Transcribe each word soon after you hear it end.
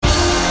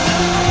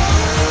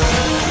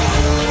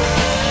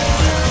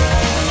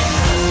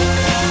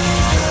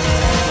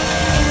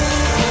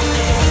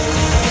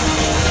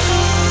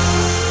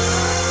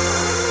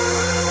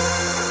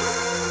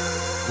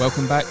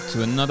Welcome back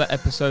to another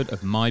episode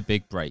of My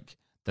Big Break,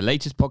 the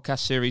latest podcast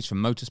series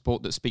from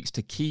motorsport that speaks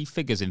to key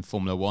figures in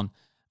Formula One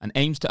and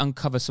aims to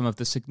uncover some of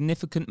the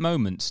significant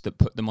moments that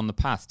put them on the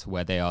path to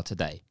where they are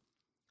today.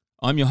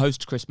 I'm your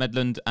host, Chris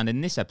Medland, and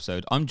in this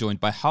episode, I'm joined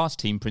by Haas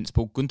team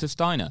principal Guenther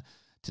Steiner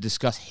to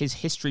discuss his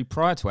history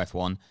prior to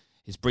F1,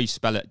 his brief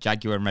spell at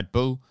Jaguar and Red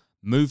Bull,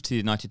 move to the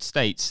United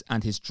States,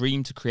 and his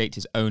dream to create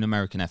his own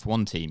American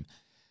F1 team.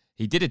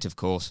 He did it, of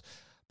course,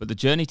 but the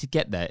journey to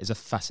get there is a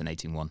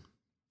fascinating one.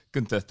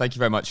 Guenther, thank you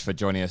very much for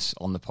joining us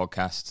on the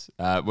podcast.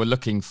 We're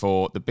looking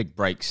for the big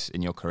breaks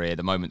in your career,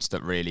 the moments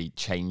that really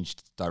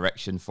changed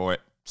direction for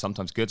it,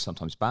 sometimes good,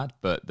 sometimes bad,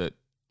 but that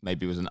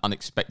maybe was an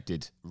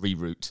unexpected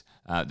reroute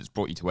that's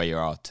brought you to where you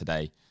are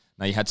today.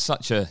 Now, you had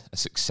such a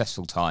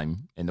successful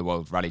time in the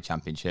World Rally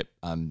Championship.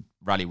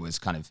 Rally was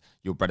kind of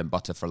your bread and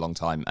butter for a long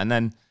time. And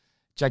then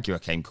Jaguar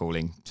came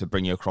calling to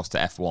bring you across to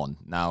F1.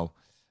 Now,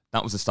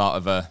 that was the start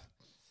of a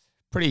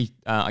pretty,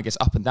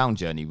 up and down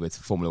journey with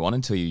Formula One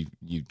until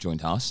you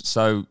joined Haas.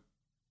 So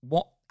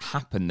what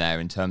happened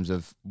there in terms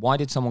of why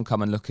did someone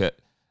come and look at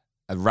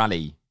a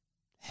rally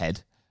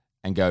head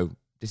and go,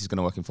 this is going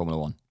to work in Formula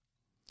One?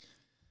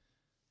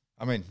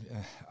 I mean,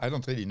 I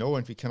don't really know,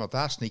 and we cannot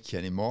ask Niki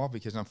anymore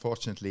because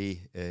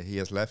unfortunately he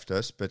has left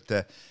us. But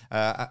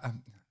I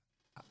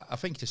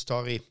think the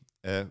story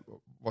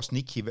was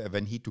Niki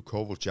when he took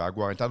over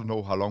Jaguar, and I don't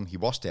know how long he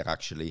was there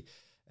actually.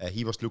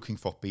 He was looking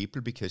for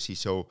people because he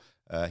saw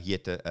he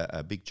had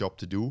a big job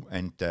to do,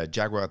 and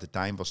Jaguar at the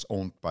time was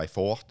owned by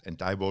Ford,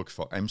 and I worked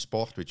for M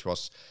Sport, which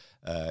was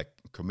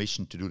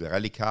commissioned to do the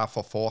rally car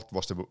for Ford,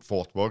 was the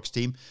Ford Works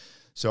team.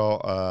 So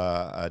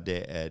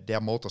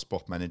their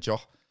motorsport manager,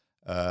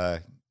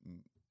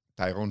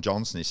 Tyrone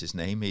Johnson is his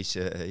name.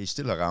 He's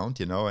still around,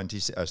 and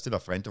he's still a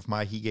friend of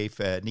mine. He gave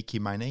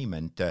Niki my name,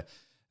 and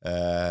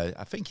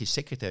I think his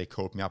secretary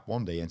called me up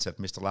one day and said,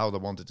 "Mr. Lauda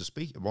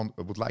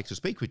would like to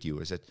speak with you."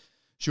 I said,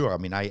 "Sure." I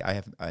mean,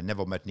 I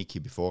never met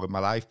Niki before in my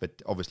life,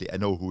 but obviously I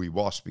know who he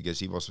was because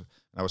he was. When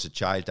I was a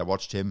child, I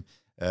watched him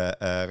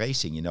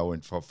racing,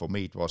 and for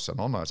me it was an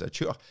honor. I said,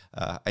 "Sure,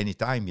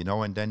 anytime,"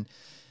 and then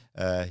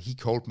he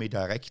called me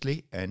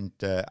directly and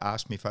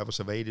asked me if I was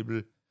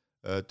available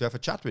to have a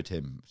chat with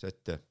him. I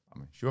said,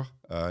 sure.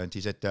 And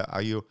he said,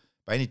 are you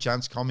by any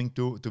chance coming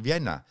to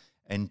Vienna?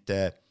 And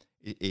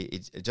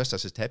it just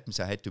as it happens,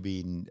 I had to be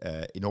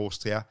in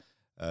Austria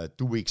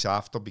 2 weeks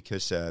after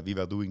because we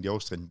were doing the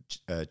Austrian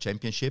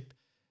Championship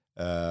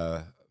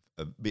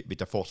with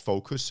the Ford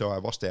Focus. So I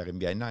was there in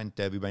Vienna, and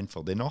we went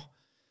for dinner.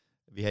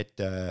 We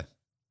had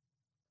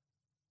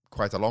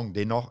quite a long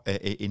dinner.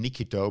 In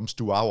Niki terms,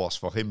 2 hours.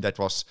 For him, that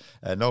was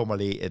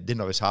normally a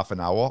dinner is half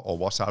an hour or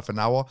was half an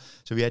hour.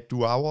 So we had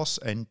 2 hours,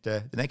 and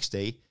the next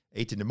day,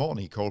 8 a.m,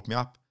 he called me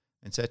up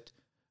and said,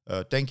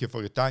 thank you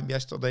for your time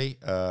yesterday.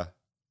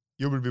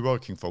 You will be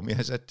working for me.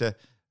 I said,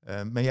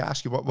 may I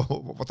ask you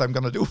what I'm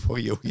going to do for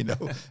you?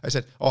 I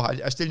said,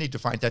 I still need to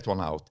find that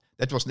one out.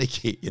 That was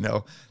Niki,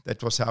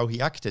 that was how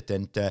he acted.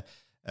 And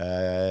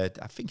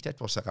I think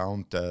that was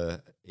around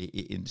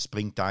in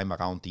springtime,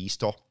 around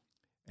Easter.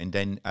 And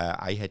then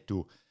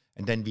and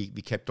then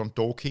we kept on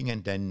talking,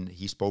 and then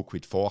he spoke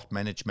with Ford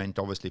management,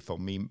 obviously for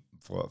me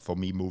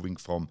moving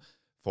from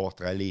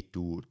Ford Rally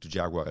to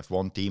Jaguar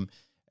F1 team,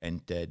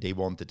 and they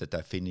wanted that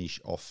I finish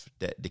off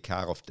the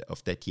car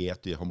of that year,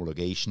 the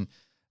homologation,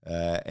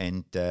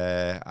 and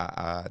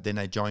then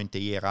I joined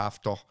the year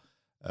after,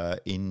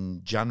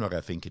 in January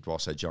I think it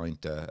was, I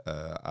joined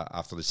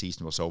after the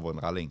season was over in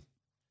rallying.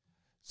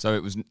 So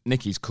it was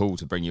Niki's call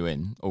to bring you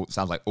in, or it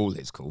sounds like all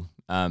his call.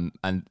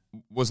 And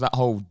was that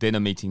whole dinner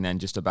meeting then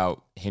just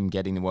about him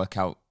getting the work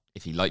out,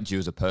 if he liked you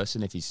as a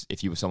person,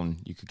 if you were someone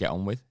you could get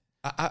on with?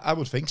 I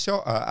would think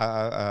so.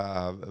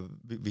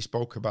 We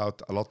spoke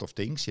about a lot of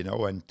things,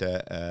 and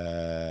I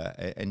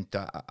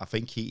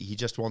think he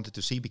just wanted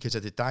to see, because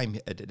at the time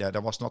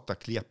there was not a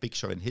clear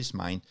picture in his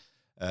mind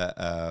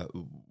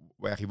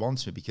where he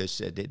wants me, because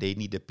they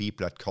needed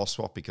people at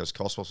Cosworth, because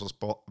Cosworth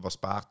was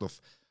part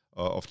of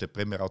the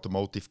Premier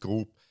Automotive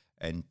Group,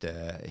 and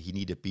he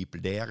needed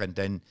people there. And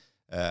then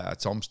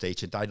at some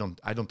stage, and I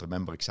don't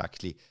remember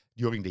exactly,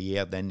 during the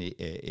year, then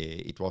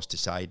it was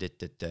decided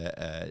that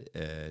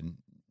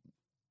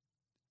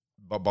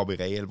Bobby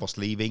Rahal was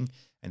leaving,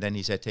 and then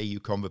he said, "Hey, you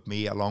come with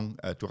me along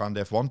to run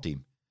the F1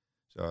 team."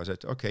 So I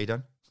said, "Okay,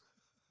 then."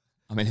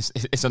 I mean,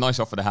 it's a nice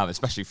offer to have,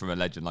 especially from a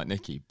legend like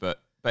Niki,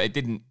 but it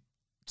didn't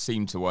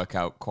seem to work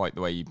out quite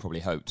the way you probably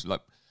hoped.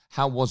 Like,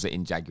 how was it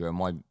in Jaguar,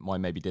 and why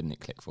maybe didn't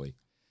it click for you?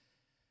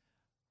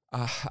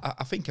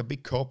 I think a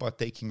big corporate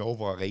taking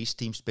over a race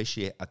team,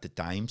 especially at the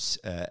times,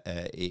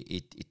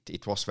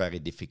 it was very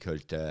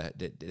difficult.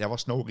 There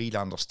was no real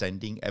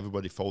understanding.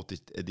 Everybody thought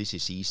that this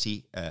is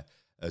easy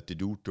to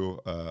do,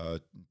 to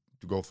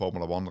go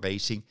Formula One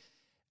racing.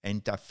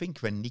 And I think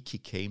when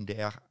Niki came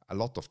there, a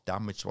lot of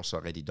damage was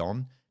already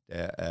done,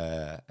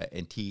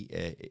 and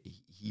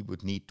he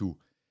would need to,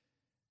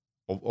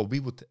 or we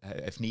would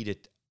have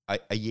needed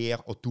a year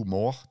or two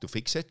more to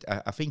fix it.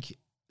 I think,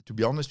 to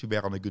be honest, we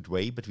were on a good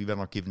way, but we were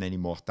not given any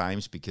more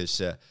times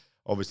because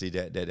obviously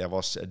there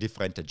was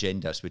different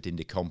agendas within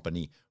the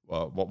company,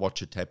 what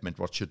should happen and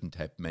what shouldn't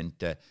happen.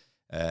 And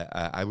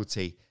I would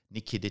say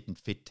Niki didn't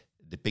fit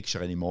the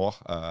picture anymore.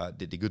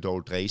 The good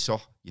old racer,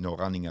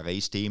 running a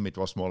race team, it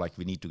was more like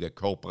we need to get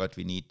corporate,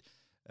 we need,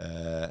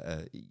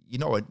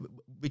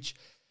 which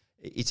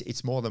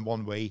it's more than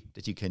one way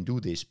that you can do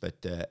this,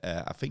 but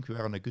I think we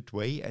were on a good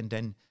way. And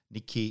then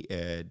Niki,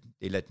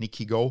 they let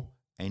Niki go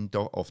end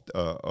of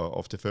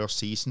the first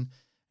season,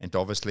 and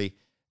obviously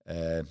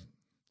I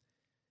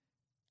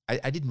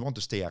didn't want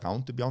to stay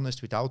around, to be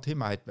honest. Without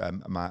him, I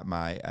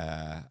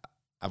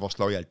was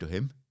loyal to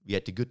him. We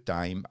had a good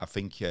time. I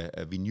think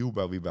we knew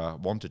where we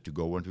wanted to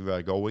go, and we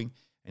were going.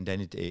 And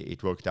then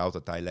it worked out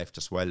that I left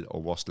as well,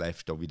 or was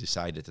left, or we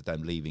decided that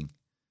I'm leaving.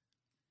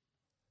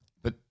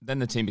 But then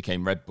the team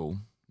became Red Bull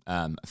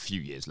a few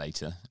years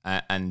later,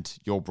 and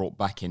you're brought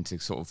back into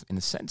sort of, in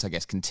a sense, I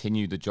guess,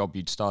 continue the job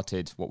you'd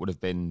started, what would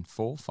have been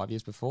 4-5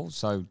 years before.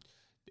 So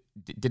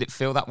did it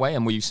feel that way?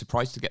 And were you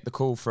surprised to get the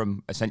call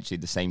from essentially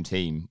the same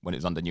team when it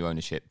was under new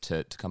ownership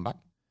to come back?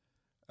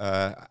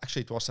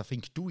 Actually, it was, I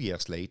think, 2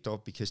 years later,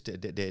 because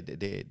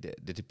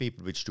the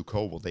people which took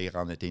over, they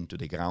ran it into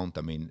the ground.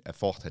 I mean,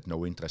 Ford had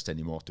no interest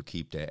anymore to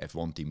keep the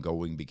F1 team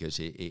going, because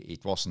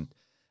it wasn't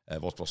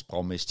what was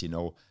promised.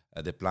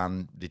 The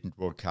plan didn't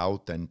work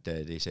out, and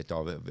they said,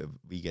 "Oh,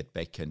 we get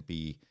back and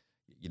be,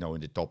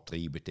 in the top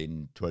 3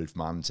 within 12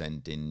 months."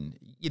 And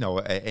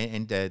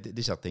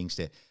these are things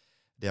that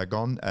they are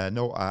gone.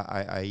 No,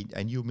 I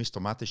knew Mr.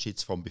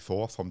 Mateschitz from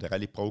before, from the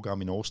rally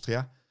program in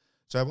Austria.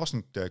 So I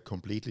wasn't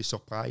completely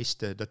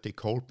surprised that they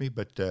called me,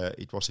 but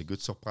it was a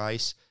good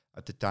surprise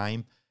at the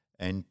time.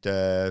 And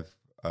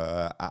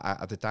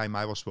at the time,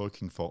 I was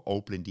working for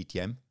Opel in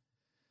DTM.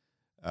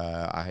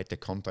 I had the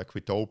contract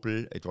with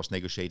Opel. It was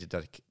negotiated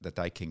that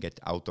I can get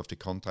out of the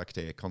contract.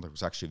 The contract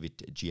was actually with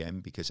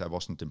GM, because I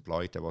wasn't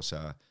employed. I was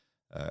a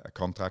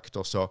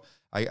contractor. So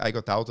I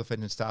got out of it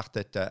and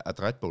started at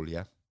Red Bull,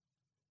 yeah.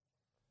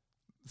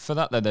 For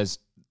that, though, there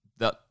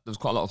was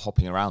quite a lot of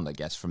hopping around, I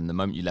guess, from the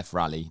moment you left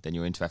Rally, then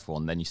you were into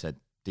F1, then you said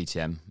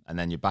DTM, and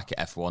then you're back at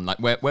F1. Like,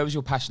 where was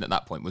your passion at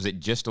that point? Was it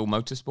just all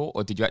motorsport,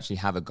 or did you actually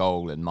have a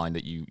goal in mind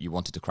that you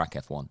wanted to crack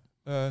F1?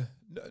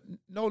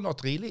 No,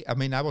 not really. I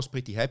mean, I was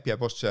pretty happy. I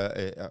was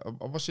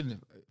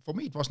in. For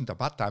me, it wasn't a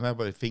bad time.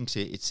 I think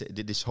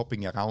this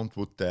hopping around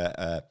would,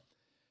 I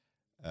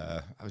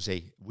would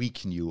say,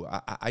 weaken you.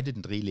 I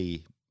didn't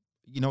really.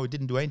 It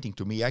didn't do anything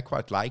to me. I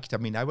quite liked. I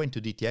mean, I went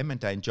to DTM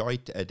and I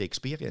enjoyed the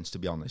experience, to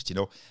be honest.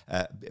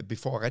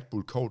 Before Red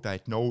Bull called, I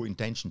had no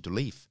intention to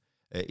leave.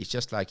 It's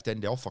just like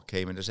then the offer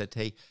came and I said,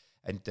 hey,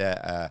 and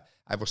I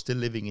was still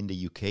living in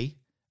the UK.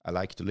 I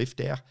like to live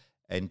there.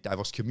 And I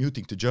was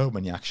commuting to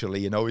Germany,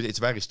 actually. It's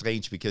very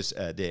strange, because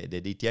the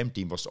DTM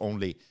team was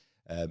only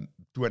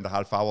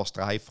 2.5 hours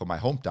drive from my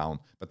hometown,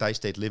 but I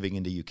stayed living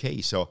in the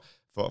UK. So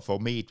for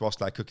me, it was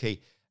like,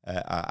 okay,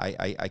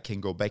 I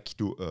can go back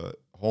to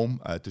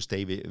home to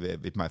stay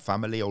with my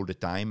family all the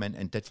time,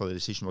 and that's what the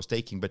decision was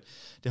taking. But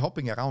the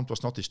hopping around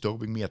was not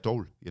disturbing me at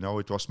all.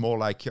 It was more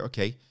like,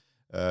 okay,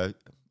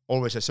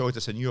 always I saw it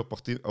as a new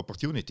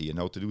opportunity,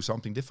 to do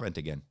something different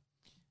again.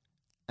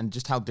 And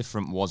just how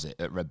different was it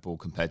at Red Bull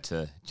compared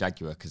to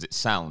Jaguar? Because it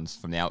sounds,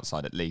 from the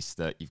outside at least,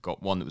 that you've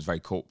got one that was very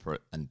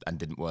corporate and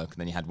didn't work, and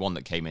then you had one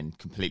that came in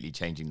completely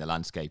changing the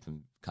landscape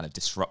and kind of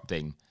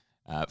disrupting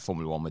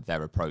Formula One with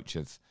their approach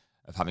of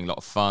having a lot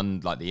of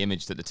fun, like the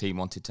image that the team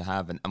wanted to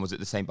have. And was it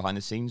the same behind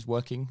the scenes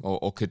working,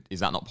 or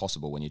is that not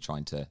possible when you're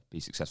trying to be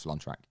successful on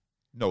track?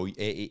 No,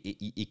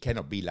 it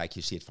cannot be like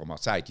you see it from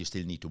outside. You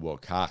still need to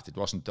work hard. It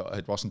wasn't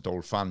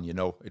all fun,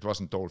 It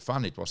wasn't all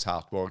fun. It was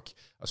hard work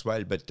as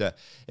well. But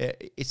I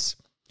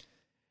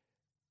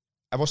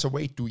was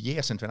away 2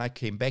 years, and when I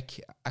came back,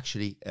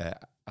 actually,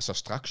 as a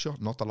structure,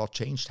 not a lot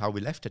changed how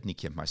we left at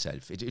Niki and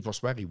myself. It was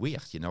very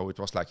weird, It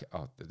was like,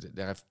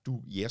 there have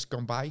 2 years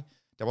gone by.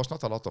 There was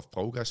not a lot of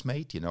progress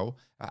made,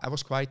 I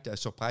was quite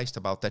surprised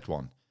about that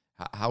one.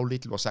 How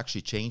little was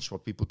actually changed,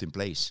 what we put in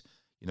place,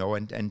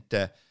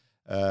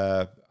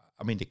 I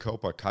mean, the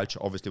corporate culture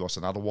obviously was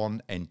another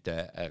one, and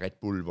Red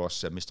Bull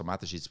was, Mr.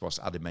 Mateschitz was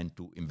adamant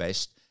to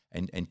invest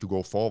and to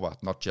go forward,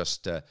 not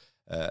just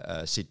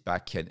sit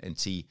back and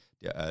see,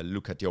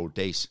 look at the old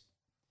days.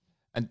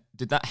 And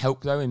did that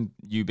help, though, in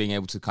you being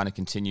able to kind of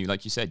continue?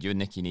 Like you said, you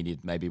and Niki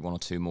needed maybe 1 or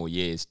 2 more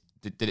years.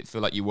 Did it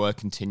feel like you were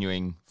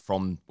continuing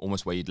from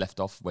almost where you'd left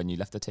off when you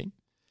left the team?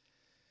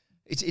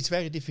 It's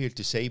very difficult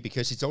to say,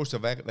 because it's also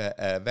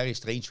very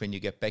strange when you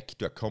get back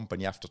to a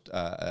company after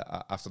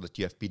that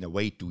you have been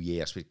away 2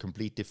 years with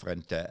complete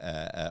different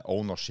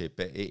ownership.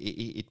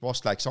 It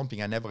was like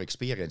something I never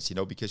experienced,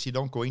 because you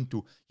go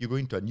into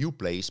a new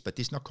place, but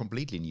it's not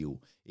completely new.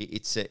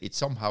 It's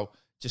somehow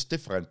just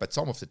different, but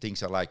some of the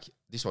things are like,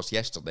 this was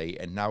yesterday,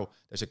 and now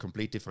there's a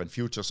complete different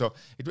future. So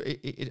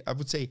I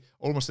would say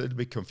almost a little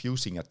bit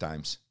confusing at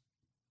times.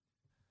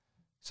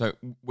 So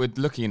we're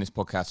looking in this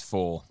podcast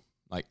for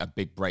like a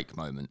big break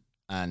moment,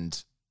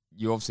 and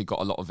you obviously got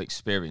a lot of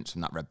experience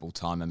from that Red Bull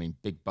time. I mean,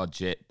 big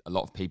budget, a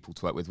lot of people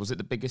to work with. Was it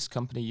the biggest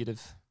company you'd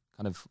have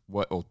kind of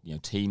worked, or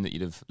team that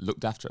you'd have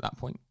looked after at that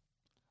point?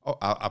 Oh,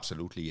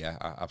 absolutely, yeah,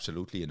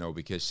 absolutely.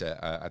 Because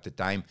at the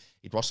time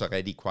it was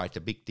already quite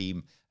a big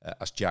team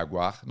as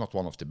Jaguar, not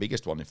one of the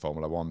biggest one in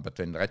Formula One, but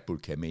when Red Bull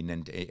came in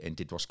and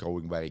it was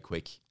growing very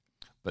quick.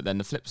 But then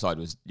the flip side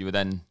was you were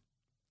then,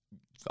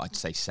 I'd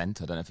say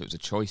sent, I don't know if it was a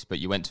choice, but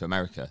you went to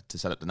America to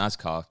set up the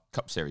NASCAR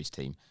Cup Series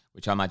team,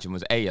 which I imagine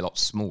was A, a lot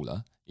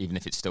smaller, even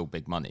if it's still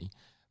big money,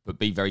 but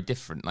B, very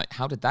different. Like,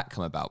 how did that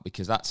come about?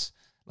 Because that's,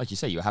 like you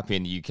say, you were happy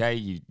in the UK,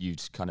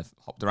 you'd kind of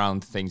hopped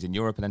around things in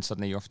Europe, and then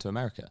suddenly you're off to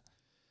America.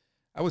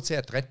 I would say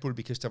at Red Bull,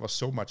 because there was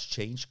so much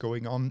change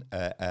going on,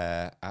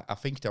 I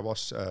think there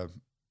was,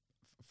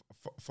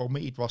 for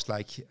me, it was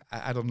like,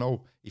 I don't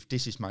know if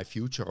this is my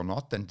future or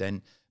not. And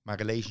then my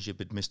relationship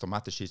with Mr.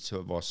 Mateschitz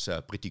was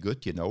pretty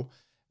good,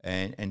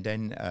 And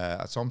then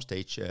at some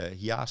stage,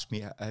 he asked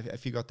me,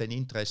 have you got any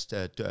interest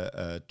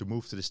to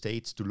move to the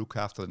States to look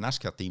after the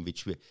NASCAR team,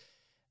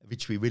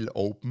 which we will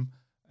open?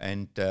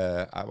 And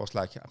I was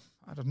like,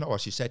 I don't know.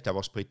 As you said, I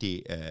was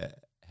pretty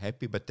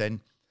happy. But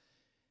then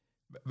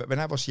when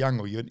I was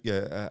younger,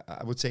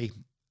 I would say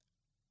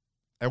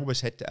I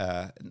always had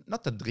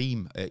not a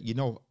dream,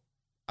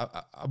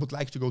 I would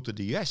like to go to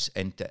the US,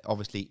 and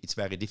obviously it's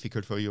very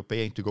difficult for a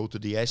European to go to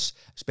the US,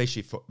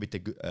 especially with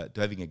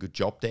to having a good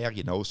job there,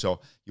 So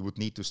you would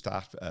need to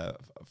start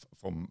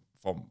from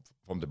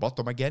the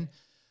bottom again.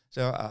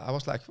 So I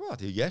was like, well,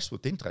 the US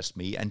would interest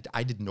me, and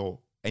I didn't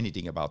know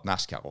anything about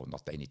NASCAR, or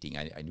not anything.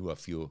 I knew a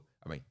few.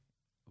 I mean,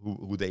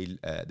 who Dale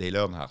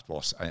Earnhardt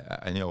was.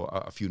 I know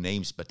a few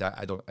names, but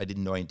I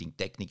didn't know anything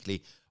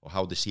technically or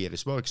how the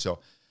series works. So.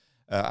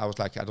 I was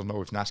like, I don't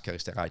know if NASCAR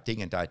is the right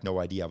thing, and I had no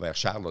idea where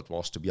Charlotte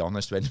was, to be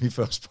honest, when we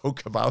first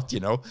spoke about,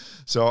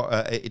 So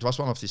it was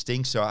one of these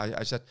things. So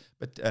I said,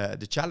 but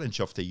the challenge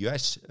of the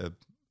US,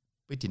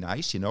 pretty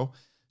nice,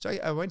 So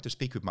I went to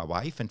speak with my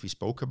wife, and we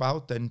spoke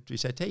about, and we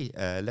said, hey,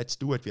 let's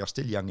do it. We are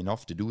still young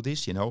enough to do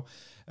this,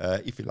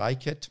 If you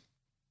like it,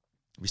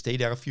 we stay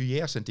there a few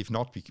years, and if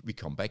not, we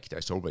come back.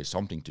 There's always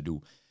something to do.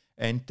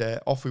 And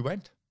off we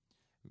went.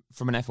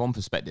 From an F1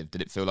 perspective,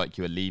 did it feel like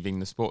you were leaving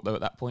the sport, though,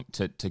 at that point,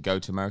 to go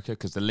to America?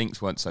 Because the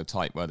links weren't so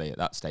tight, were they, at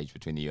that stage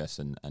between the US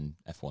and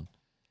F1?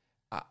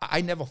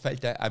 I never felt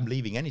that I'm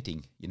leaving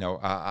anything.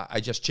 I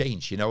just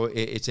changed.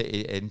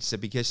 It's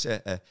because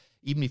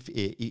even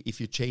if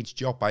you change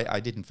job,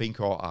 I didn't think,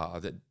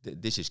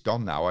 this is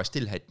gone now. I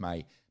still had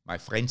my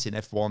friends in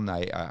F1.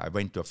 I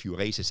went to a few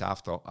races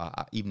after,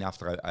 even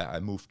after I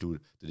moved to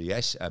the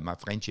US. My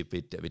friendship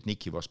with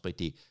Niki was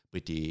pretty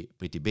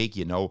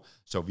big,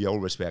 So we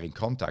always were in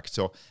contact.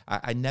 So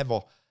I never,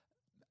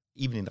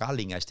 even in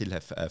rallying, I still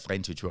have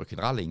friends which work in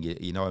rallying.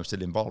 I'm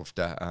still involved.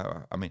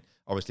 I mean,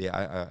 obviously,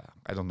 I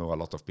don't know a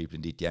lot of people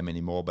in DTM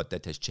anymore, but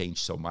that has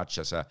changed so much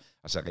as a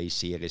race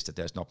series that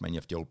there's not many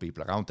of the old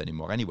people around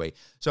anymore. Anyway,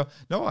 so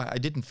no, I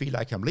didn't feel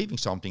like I'm leaving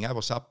something. I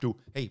was up to,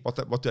 hey, what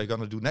are I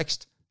gonna do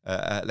next?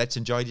 Let's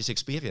enjoy this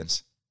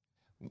experience.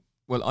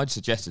 Well, I'd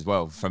suggest as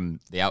well, from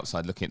the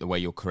outside looking at the way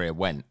your career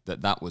went,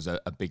 that was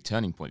a big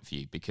turning point for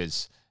you,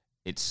 because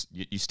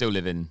you still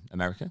live in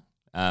America.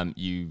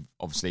 You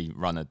obviously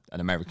run an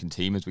American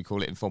team, as we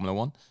call it in Formula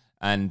One,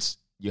 and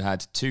you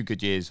had 2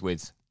 good years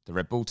with the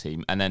Red Bull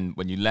team, and then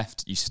when you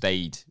left, you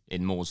stayed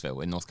in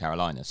Mooresville in North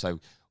Carolina. So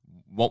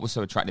what was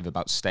so attractive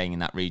about staying in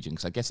that region?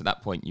 Because I guess at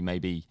that point, you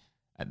maybe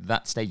at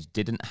that stage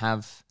didn't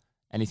have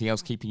anything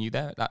else keeping you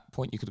there. At that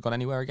point, you could have gone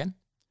anywhere again?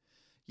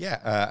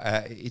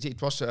 Yeah,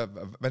 it was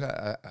when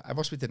I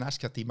was with the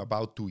NASCAR team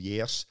about 2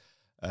 years,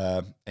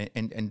 and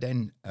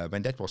then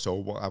when that was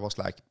over, I was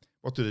like,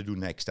 what do I do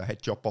next? I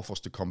had job offers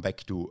to come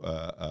back to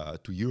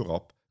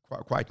Europe,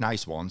 quite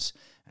nice ones,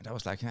 and I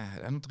was like,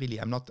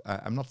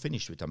 I'm not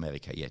finished with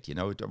America yet.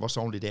 It was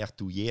only there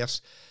 2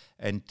 years,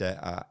 and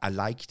I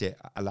liked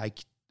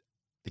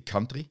the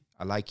country.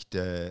 I liked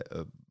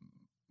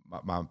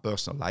my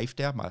personal life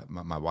there.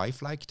 My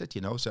wife liked it,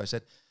 So I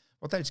said,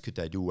 what else could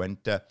I do? And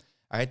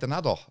I had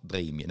another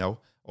dream,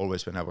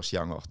 always when I was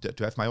younger,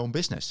 to have my own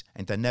business.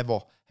 And I never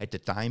had the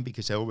time,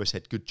 because I always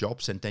had good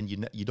jobs. And then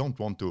you don't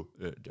want to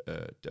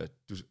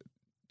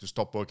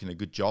stop working a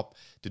good job,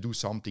 to do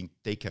something,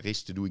 take a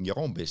risk to doing your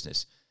own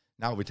business.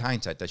 Now, with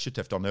hindsight, I should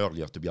have done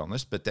earlier, to be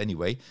honest. But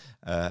anyway,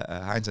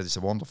 hindsight is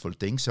a wonderful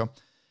thing. So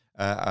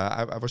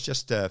I was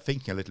just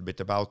thinking a little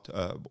bit about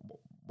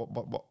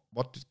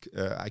what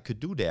I could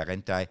do there.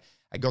 And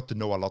I got to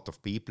know a lot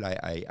of people.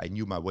 I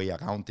knew my way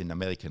around in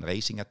American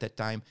racing at that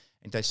time.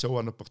 And I saw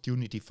an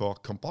opportunity for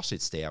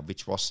composites there,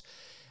 which was,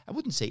 I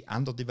wouldn't say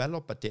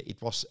underdeveloped, but it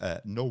was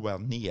nowhere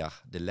near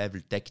the level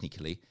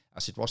technically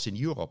as it was in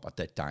Europe at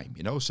that time,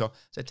 So I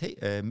said,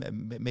 hey,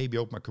 maybe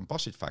open a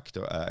composite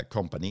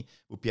company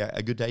would be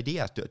a good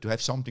idea to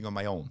have something on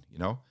my own,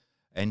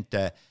 And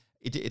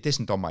it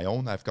isn't on my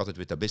own. I've got it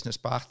with a business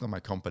partner, my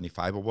company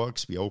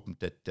Fiberworks. We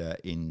opened it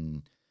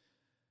in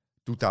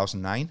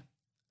 2009.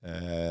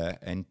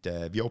 And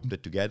we opened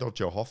it together,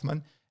 Joe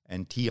Hoffman,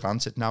 and he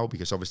runs it now,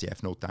 because obviously I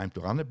have no time to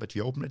run it, but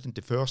we opened it in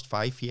the first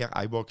 5 years.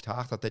 I worked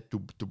hard at it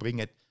to bring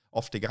it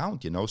off the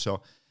ground,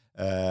 So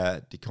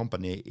the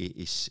company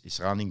is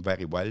running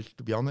very well,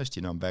 to be honest.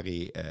 I'm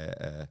very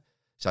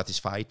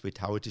satisfied with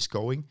how it is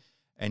going.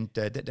 And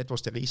that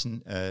was the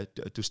reason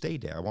to stay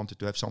there. I wanted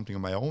to have something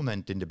on my own.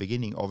 And in the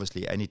beginning,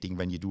 obviously, anything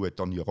when you do it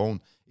on your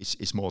own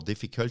is more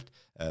difficult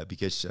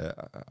because,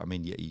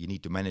 you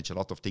need to manage a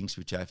lot of things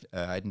which I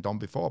hadn't done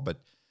before.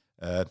 But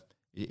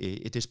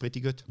it is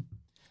pretty good.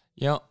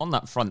 Yeah, on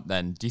that front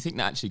then, do you think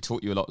that actually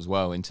taught you a lot as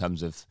well in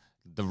terms of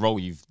the role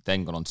you've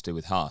then gone on to do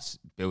with Haas,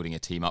 building a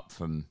team up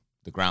from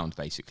the ground,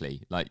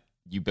 basically? Like,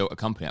 you built a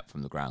company up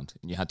from the ground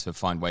and you had to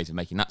find ways of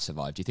making that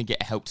survive. Do you think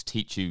it helped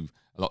teach you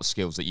a lot of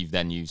skills that you've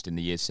then used in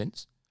the years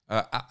since?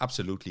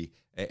 Absolutely.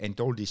 And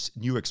all these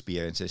new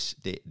experiences,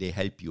 they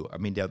help you. I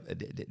mean,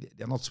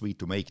 they're not sweet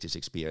to make, these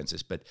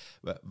experiences, but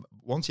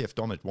once you have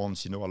done it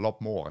once, you know a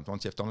lot more. And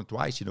once you have done it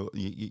twice,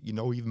 you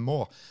know even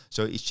more.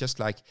 So it's just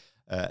like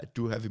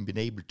to having been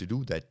able to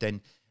do that,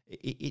 then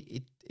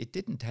it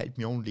didn't help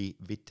me only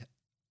with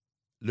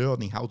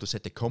learning how to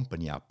set the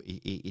company up.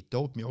 It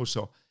taught me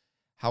also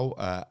how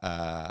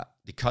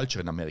the culture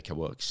in America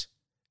works.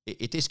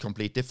 It is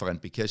completely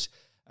different because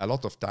a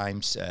lot of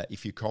times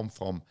if you come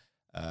from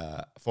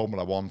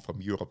Formula One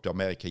from Europe to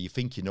America, you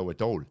think you know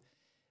it all.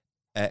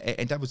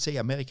 And I would say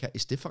America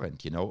is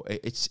different,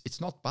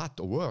 It's not bad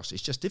or worse.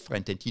 It's just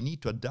different, and you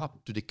need to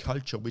adapt to the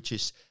culture which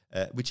is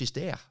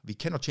there. We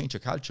cannot change a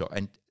culture,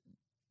 and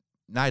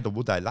neither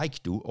would I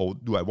like to, or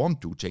do I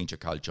want to change a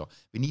culture.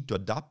 We need to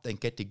adapt and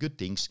get the good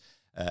things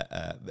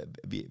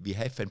we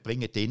have and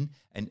bring it in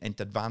and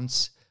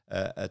advance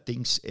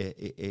things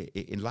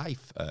in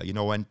life,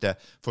 And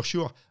for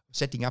sure,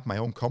 setting up my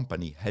own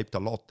company helped a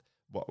lot.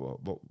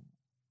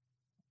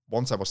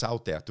 Once I was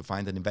out there to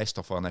find an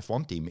investor for an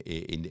F1 team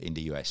in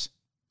the US.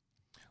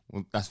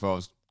 Well, that's what I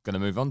was going to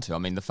move on to. I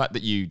mean, the fact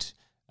that you'd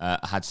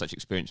had such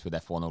experience with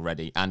F1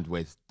 already and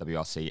with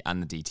WRC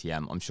and the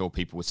DTM, I'm sure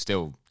people were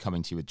still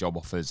coming to you with job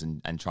offers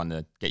and trying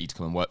to get you to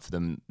come and work for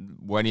them.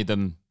 Were any of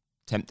them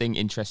tempting,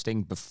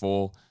 interesting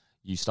before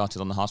you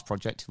started on the Haas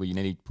project? Were you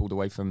nearly pulled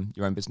away from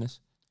your own business?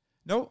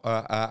 No,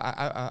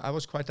 I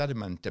was quite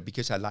adamant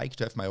because I like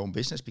to have my own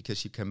business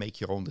because you can make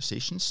your own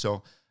decisions.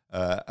 So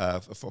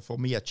for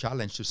me, a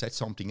challenge to set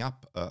something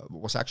up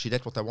was actually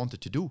what I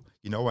wanted to do,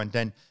 And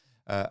then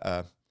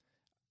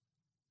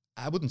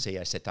I wouldn't say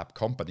I set up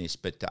companies,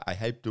 but I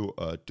helped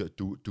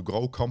to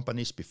grow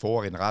companies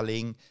before in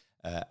rallying.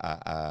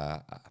 I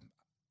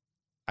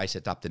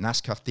set up the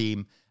NASCAR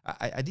team.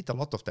 I did a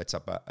lot of that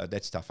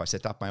stuff. I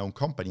set up my own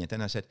company, and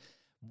then I said,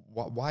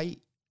 why?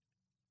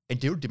 And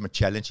the ultimate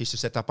challenge is to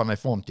set up an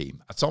F1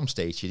 team. At some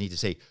stage, you need to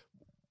say,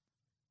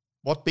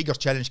 what bigger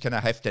challenge can I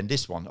have than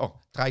this one? Oh,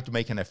 try to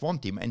make an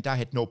F1 team. And I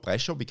had no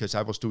pressure because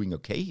I was doing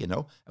okay,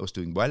 I was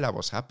doing well, I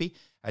was happy.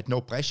 I had no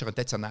pressure, and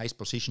that's a nice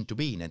position to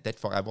be in. And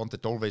therefore, I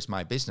wanted always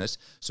my business.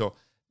 So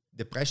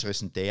the pressure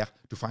isn't there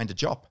to find a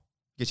job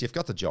because you've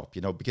got a job,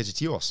 because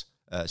it's yours.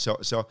 And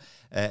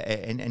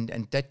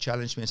that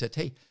challenged me and said,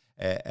 hey,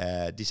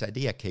 this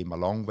idea came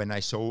along when I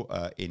saw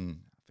I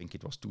think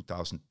it was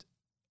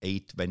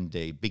 2008 when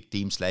the big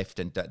teams left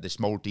and the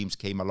small teams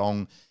came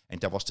along, and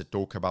there was the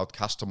talk about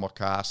customer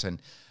cars,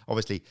 and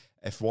obviously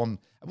F1,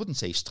 I wouldn't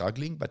say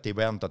struggling, but they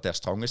weren't at their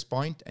strongest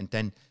point. And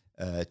then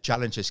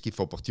challenges give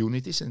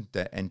opportunities, and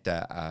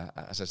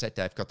as I said,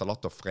 I've got a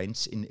lot of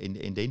friends in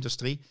the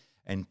industry,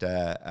 and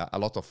a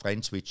lot of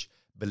friends which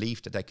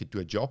believed that I could do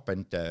a job,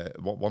 and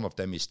one of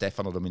them is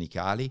Stefano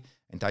Domenicali,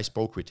 and I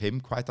spoke with him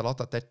quite a lot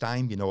at that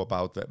time,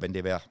 about when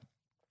they were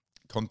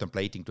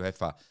contemplating to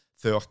have a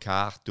third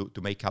car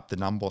to make up the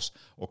numbers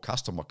or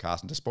customer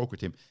cars, and I spoke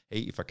with him, hey,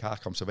 if a car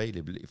comes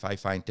available, if I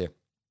find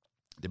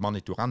the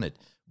money to run it,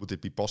 would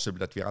it be possible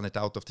that we run it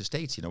out of the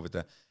States,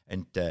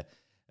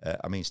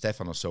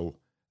 Stefano saw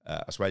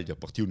as well the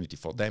opportunity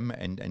for them,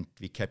 and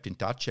we kept in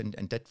touch,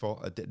 and that for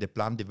the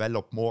plan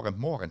developed more and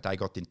more, and I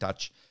got in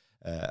touch.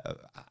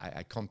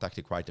 I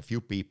contacted quite a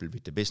few people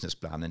with the business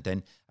plan, and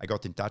then I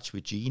got in touch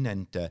with Gene,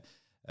 and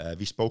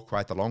we spoke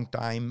quite a long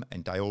time,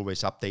 and I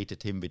always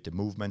updated him with the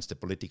movements, the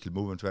political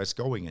movement, where it's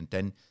going, and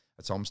then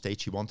at some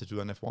stage he wanted to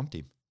do an F1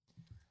 team.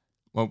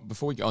 Well,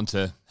 before we get on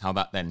to how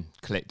that then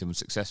clicked and was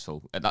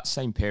successful, at that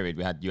same period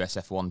we had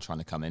USF1 trying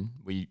to come in.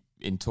 Were you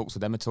in talks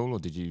with them at all, or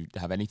did you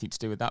have anything to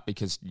do with that?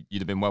 Because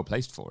you'd have been well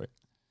placed for it.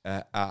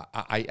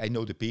 I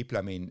know the people.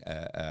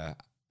 I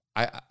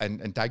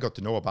got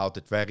to know about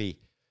it very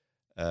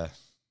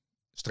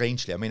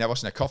strangely. I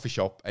was in a coffee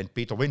shop, and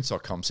Peter Windsor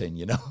comes in,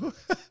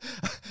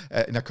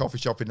 in a coffee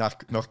shop in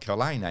North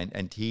Carolina,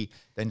 and he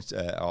then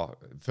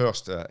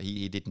first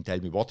he didn't tell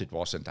me what it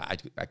was, and I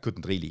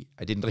didn't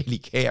really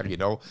care,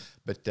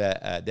 But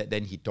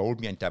then he told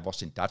me, and I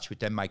was in touch with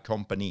them. My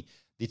company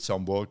did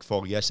some work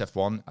for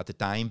USF1 at the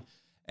time,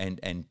 and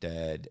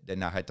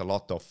then I had a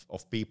lot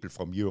of people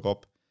from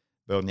Europe.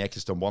 Bernie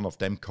Ecclestone, one of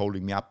them,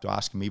 calling me up to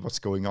ask me what's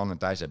going on,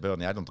 and I said,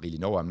 Bernie, I don't really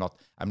know. I'm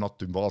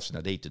not involved on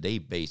a day-to-day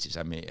basis.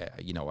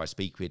 I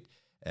speak with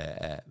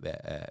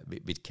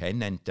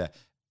Ken, and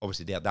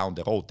obviously they're down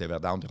the road. They were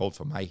down the road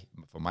from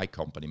my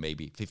company,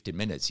 maybe 15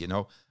 minutes,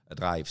 a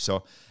drive.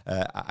 So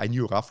I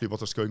knew roughly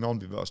what was going on.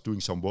 We was doing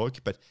some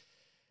work, but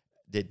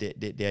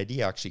the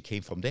idea actually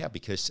came from there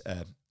because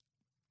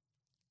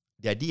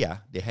the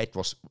idea they had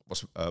was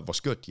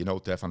good, you know,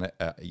 to have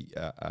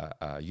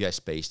a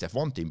US-based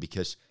F1 team,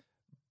 because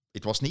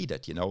it was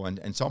needed, you know,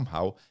 and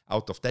somehow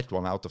out of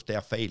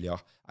their failure,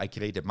 I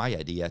created my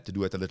idea to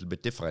do it a little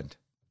bit different.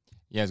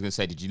 Yeah, I was going to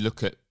say, did you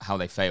look at how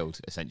they failed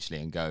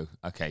essentially and go,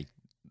 okay,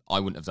 I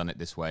wouldn't have done it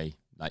this way.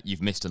 Like,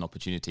 you've missed an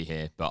opportunity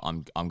here, but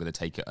I'm going to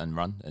take it and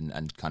run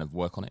and kind of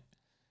work on it.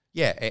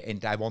 Yeah,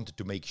 and I wanted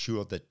to make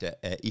sure that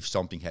if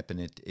something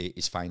happened, it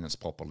is financed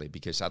properly,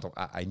 because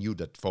I knew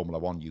that Formula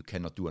One you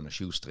cannot do on a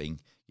shoestring.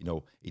 You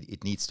know,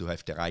 it needs to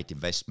have the right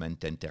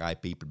investment and the right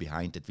people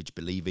behind it, which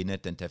believe in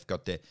it and have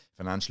got the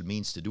financial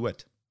means to do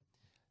it.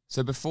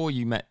 So before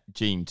you met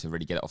Gene to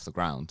really get it off the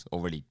ground, or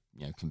really,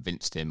 you know,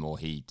 convinced him, or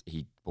he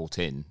bought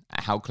in,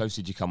 how close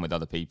did you come with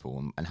other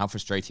people, and how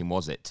frustrating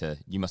was it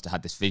you must have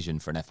had this vision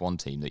for an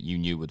F1 team that you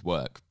knew would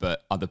work,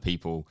 but other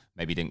people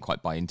maybe didn't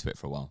quite buy into it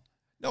for a while?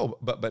 No,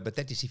 but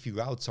that is, if you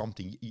out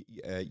something,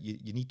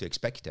 you need to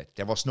expect that.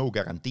 There was no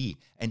guarantee.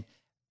 And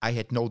I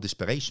had no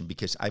desperation,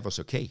 because I was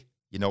okay,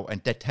 you know,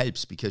 and that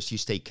helps, because you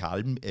stay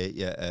calm.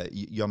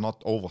 You're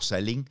not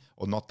overselling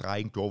or not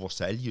trying to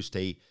oversell. You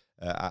stay,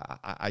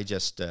 I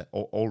just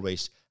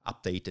always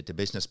updated the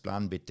business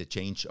plan with the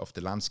change of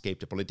the landscape,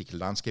 the political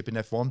landscape in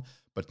F1,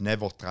 but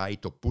never try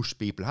to push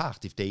people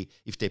hard. If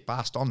they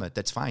passed on it,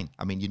 that's fine.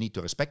 I mean, you need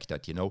to respect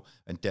that, you know,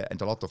 and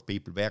a lot of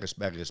people were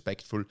very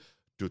respectful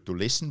to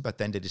listen, but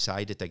then they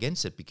decided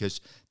against it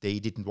because they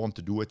didn't want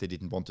to do it. They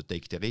didn't want to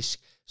take the risk.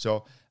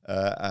 So,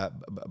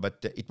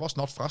 but it was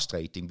not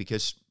frustrating,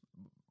 because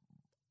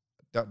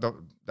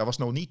there was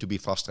no need to be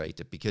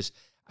frustrated, because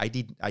I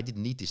didn't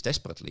need this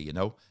desperately, you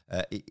know.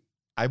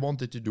 I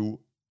wanted to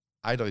do,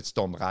 either it's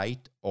done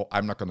right or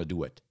I'm not going to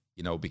do it,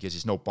 you know, because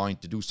it's no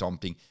point to do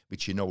something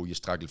which, you know, you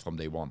struggle from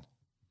day one.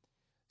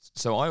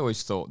 So I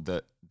always thought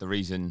that the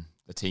reason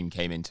the team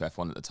came into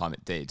F1 at the time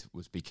it did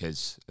was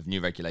because of new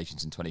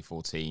regulations in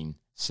 2014,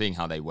 seeing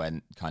how they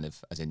went, kind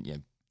of, as in, you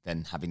know,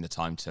 then having the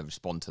time to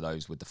respond to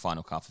those with the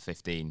final car for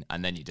 15,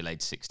 and then you delayed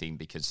to 16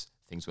 because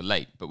things were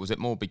late. But was it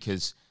more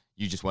because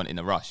you just weren't in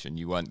a rush and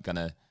you weren't going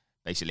to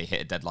basically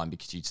hit a deadline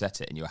because you'd set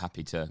it and you were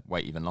happy to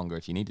wait even longer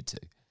if you needed to?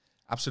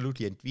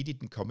 Absolutely, and we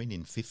didn't come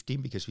in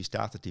 15 because we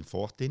started in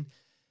 14.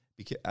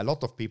 Because a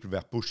lot of people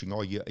were pushing,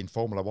 oh, in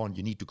Formula One,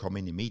 you need to come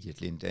in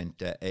immediately. And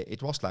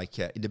it was like,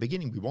 in the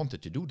beginning, we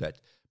wanted to do that.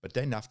 But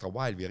then after a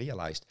while, we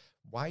realized,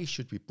 why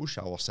should we push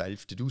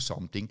ourselves to do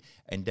something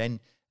and then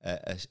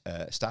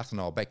start on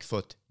our back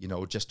foot, you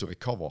know, just to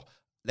recover?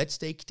 Let's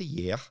take the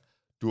year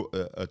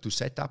to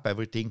set up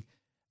everything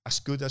as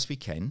good as we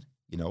can,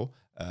 you know,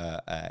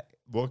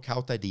 work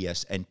out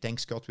ideas, and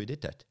thanks God we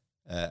did that.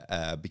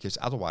 Because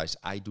otherwise,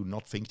 I do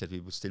not think that we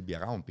would still be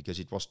around, because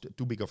it was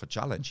too big of a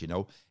challenge, you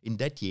know. In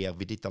that year,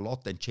 we did a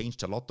lot and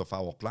changed a lot of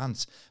our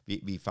plans.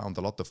 We found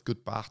a lot of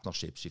good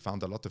partnerships. We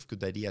found a lot of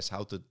good ideas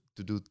how to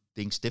do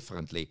things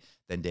differently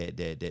than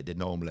the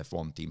normal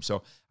F1 team.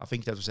 So I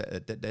think that was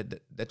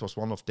that was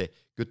one of the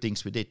good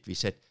things we did. We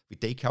said, we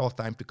take our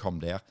time to come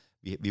there.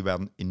 We were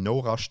in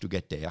no rush to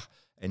get there.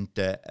 And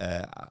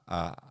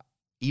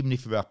even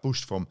if we were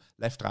pushed from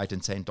left, right,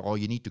 and center, oh,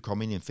 you need to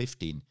come in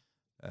 15.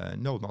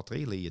 No, not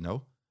really, you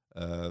know.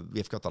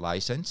 We've got a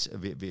license.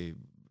 We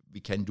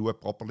can do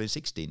it properly in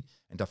 16.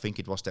 And I think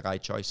it was the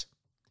right choice.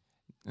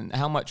 And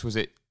how much was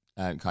it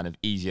kind of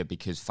easier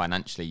because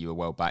financially you were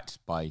well backed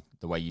by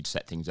the way you'd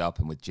set things up,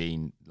 and with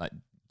Gene, like,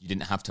 you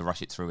didn't have to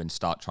rush it through and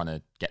start trying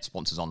to get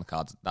sponsors on the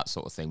cards, that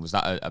sort of thing? Was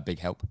that a big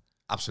help?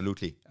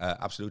 Absolutely.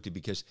 Absolutely,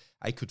 because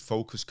I could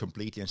focus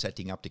completely on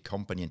setting up the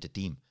company and the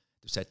team,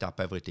 to set up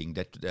everything.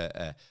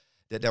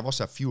 There was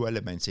a few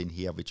elements in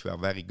here which were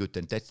very good,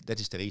 and that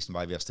is the reason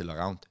why we are still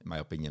around, in my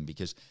opinion.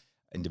 Because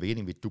in the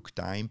beginning we took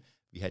time.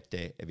 We had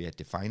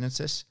the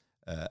finances.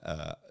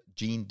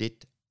 Gene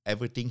did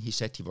everything he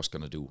said he was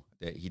going to do.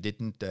 He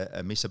didn't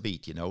miss a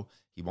beat. You know,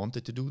 he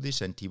wanted to do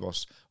this, and he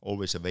was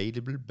always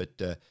available.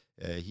 But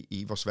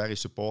he was very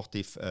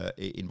supportive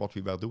in what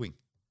we were doing.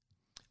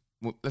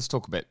 Well, let's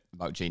talk a bit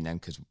about Gene then,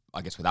 because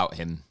I guess without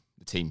him,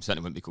 the team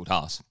certainly wouldn't be called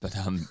Haas, but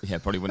yeah,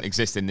 probably wouldn't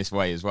exist in this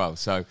way as well.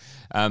 So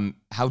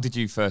how did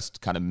you first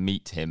kind of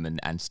meet him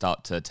and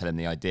start to tell him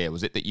the idea?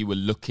 Was it that you were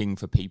looking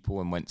for people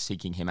and went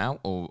seeking him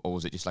out, or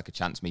was it just like a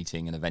chance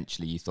meeting and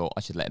eventually you thought, I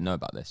should let him know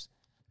about this?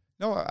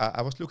 No,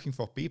 I was looking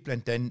for people,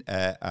 and then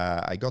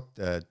I got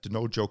to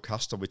know Joe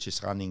Custer, which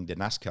is running the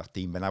NASCAR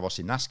team, when I was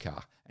in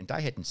NASCAR. And I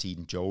hadn't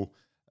seen Joe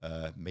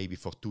maybe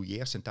for 2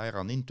 years, and I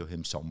ran into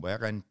him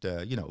somewhere, and,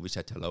 you know, we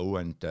said hello,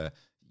 and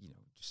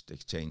just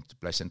exchanged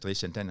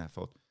pleasantries, and then I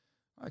thought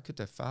I could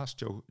have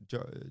asked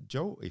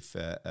Joe if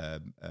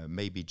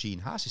maybe Gene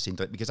Haas is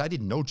interested, because I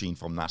didn't know Gene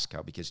from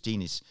NASCAR, because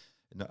Gene is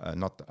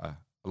not a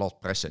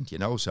lot present, you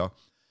know. So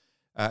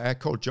I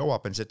called Joe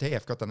up and said, hey,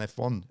 I've got an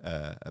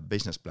F1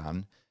 business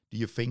plan. Do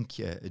you think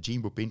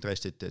Gene would be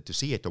interested to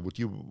see it, or would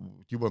you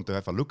want to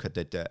have a look at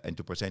it and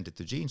to present it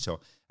to Gene? So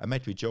I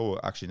met with Joe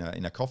actually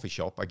in a coffee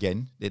shop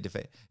again.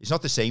 It's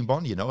not the same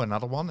one, you know,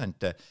 another one, and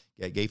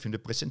I gave him the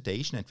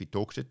presentation, and we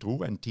talked it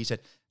through, and he said,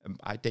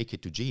 I take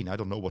it to Gene. I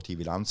don't know what he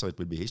will answer. It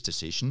will be his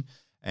decision,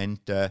 and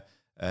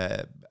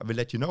I will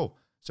let you know.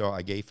 So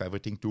I gave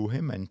everything to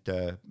him, and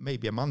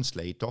maybe a month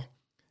later,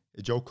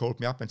 Joe called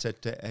me up and said,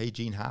 hey,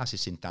 Gene Haas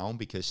is in town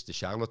because the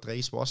Charlotte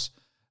race was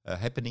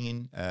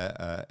happening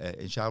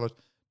in Charlotte.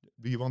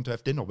 Do you want to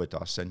have dinner with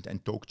us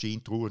and talk Gene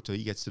through until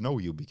he gets to know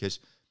you? Because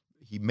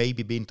he may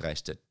be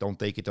interested. Don't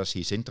take it as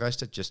he's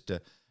interested. Just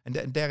and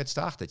there it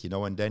started,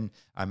 And then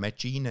I met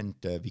Gene, and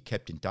we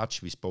kept in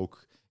touch. We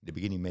spoke in the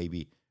beginning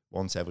maybe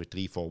once every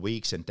 3-4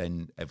 weeks, and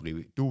then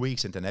every 2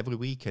 weeks, and then every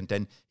week. And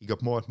then he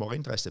got more and more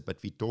interested.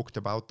 But we talked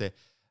about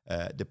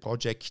the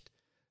project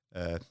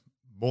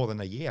more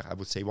than a year. I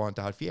would say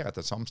 1.5 years.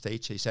 At some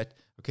stage, he said,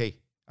 "Okay,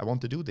 I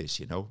want to do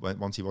this."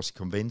 Once he was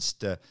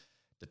convinced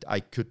that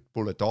I could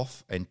pull it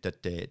off, and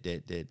that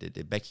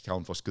the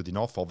background was good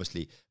enough.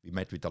 Obviously, we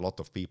met with a lot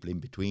of people in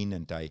between,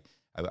 and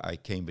I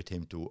came with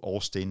him to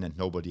Austin, and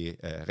nobody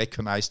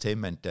recognized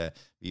him, and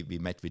we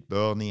met with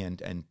Bernie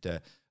and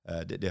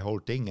the whole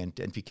thing,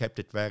 and we kept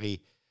it very,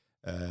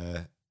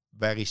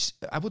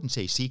 I wouldn't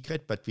say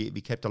secret, but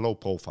we kept a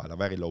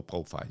very low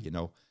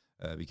profile,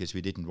 because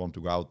we didn't want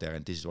to go out there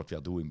and this is what we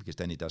are doing, because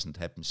then it doesn't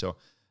happen. So,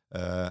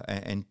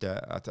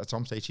 at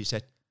some stage he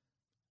said,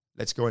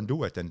 let's go and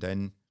do it, and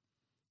then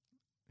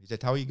he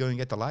said, how are you going to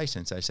get the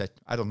license? I said,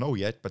 I don't know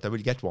yet, but I will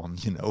get one,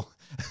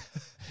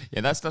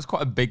 Yeah, that's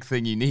quite a big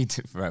thing you need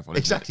for everyone.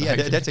 Exactly,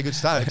 yeah, that's a good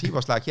start. He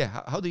was like,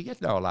 yeah, how do you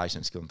get our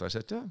license, Guenther? I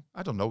said,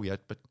 I don't know yet,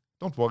 but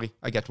don't worry,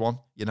 I get one,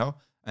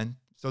 and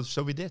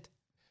so we did.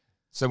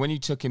 So when you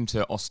took him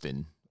to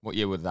Austin, what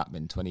year would that have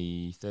been,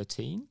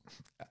 2013?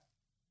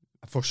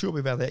 For sure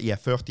we were there, yeah,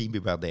 13 we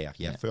were there,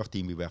 yeah,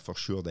 13 we were for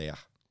sure there.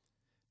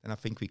 And I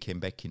think we came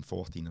back in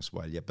 14 as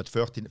well, yeah, but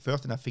 13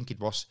 I think it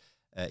was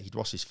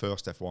his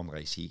first F1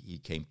 race he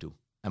came to.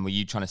 And were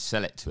you trying to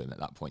sell it to him at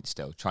that point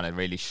still? Trying to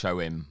really show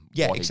him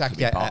what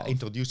exactly.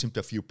 Introduce him to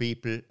a few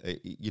people,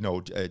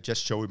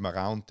 just show him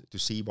around to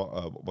see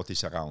what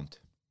is around.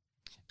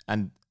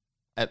 And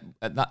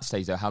at that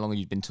stage, though, how long had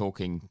you been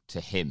talking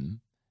to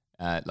him?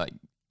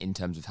 In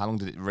terms of how long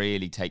did it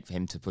really take for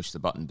him to push the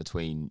button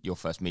between your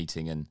first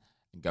meeting and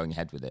going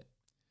ahead with it?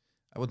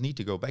 I would need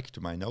to go back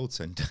to my notes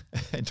and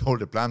all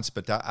the plans,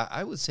 but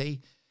I would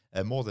say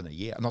more than a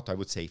year. Not I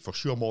would say, for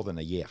sure more than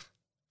a year.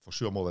 For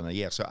sure more than a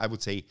year. So I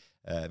would say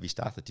we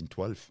started in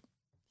 12.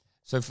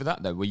 So for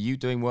that, though, were you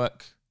doing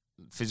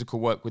physical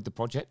work with the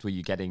project? Were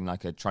you getting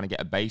trying to get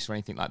a base or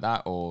anything like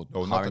that? Or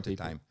no, not at the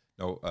time.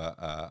 No,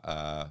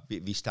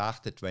 we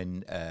started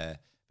when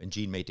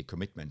Gene made the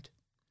commitment.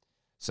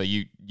 So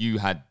you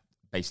had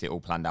basically all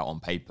planned out on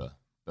paper,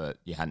 but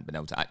you hadn't been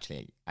able to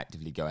actually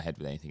actively go ahead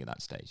with anything at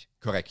that stage.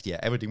 Correct, yeah.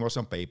 Everything was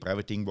on paper.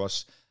 Everything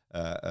was,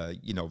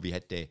 we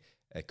had the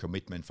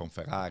commitment from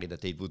Ferrari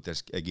that they would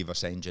give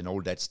us engine,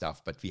 all that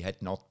stuff, but we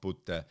had not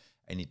put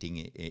anything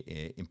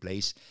in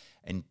place.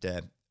 And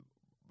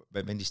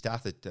when we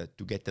started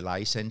to get the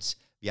license,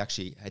 we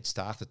actually had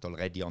started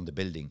already on the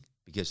building,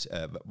 because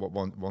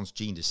once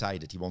Gene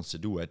decided he wants to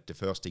do it, the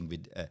first thing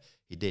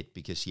he did,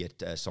 because he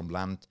had some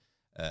land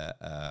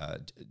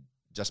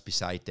just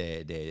beside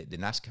the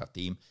NASCAR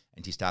team,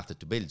 and he started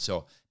to build.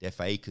 So the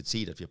FIA could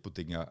see that we're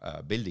putting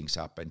buildings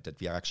up and that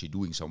we are actually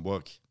doing some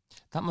work.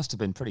 That must have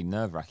been pretty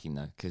nerve-wracking,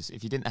 though, because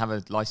if you didn't have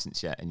a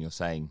license yet and you're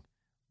saying,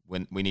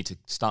 when we need to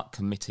start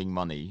committing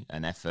money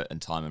and effort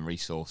and time and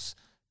resource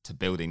to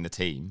building the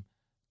team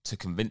to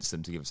convince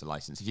them to give us a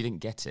license, if you didn't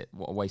get it,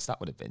 what a waste that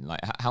would have been.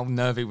 How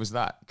nervy was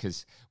that?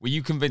 Because were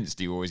you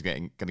convinced you were always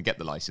going to get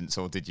the license,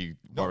 or did you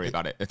worry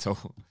about it at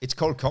all? It's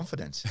called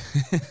confidence.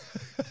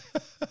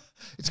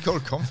 It's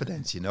called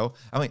confidence,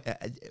 I mean,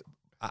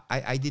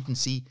 I didn't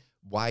see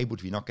why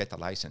would we not get a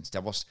license.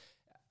 There was,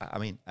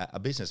 a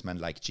businessman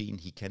like Gene,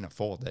 he can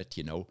afford it,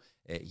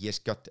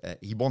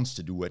 he wants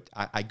to do it.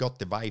 I got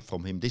the vibe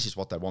from him, this is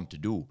what I want to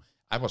do.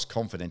 I was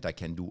confident I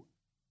can do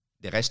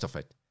the rest of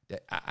it.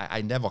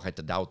 I never had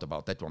a doubt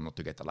about that one, not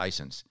to get a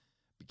license,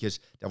 because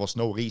there was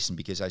no reason,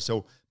 because I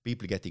saw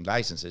people getting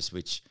licenses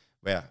which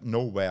were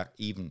nowhere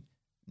even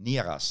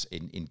near us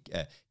in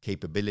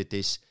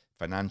capabilities,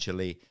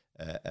 financially,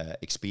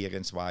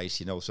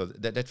 experience-wise, so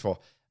that for,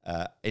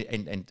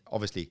 and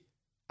obviously,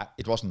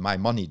 it wasn't my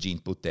money Gene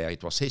put there,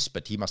 it was his,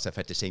 but he must have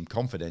had the same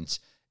confidence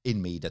in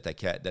me that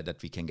that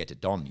we can get it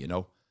done,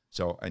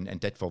 So, and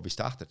that's where we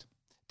started.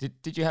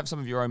 Did you have some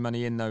of your own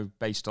money in, though,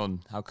 based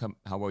on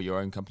how well your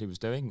own company was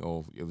doing,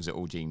 or was it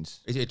all Gene's?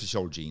 It was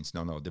all Gene's.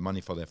 No. The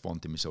money for the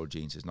F1 team is all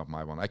Gene's. It's not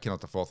my one. I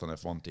cannot afford an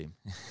F1 team.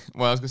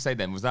 Well, I was going to say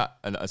then, was that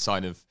a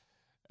sign of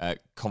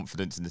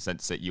confidence in the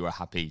sense that you were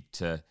happy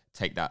to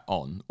take that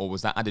on, or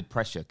was that added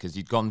pressure because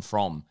you'd gone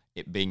from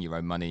it being your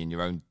own money and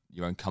your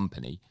own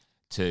company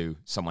to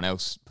someone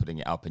else putting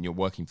it up and you're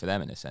working for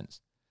them in a sense?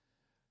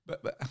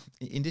 But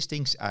in these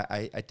things,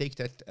 I take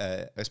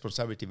that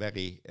responsibility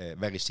very,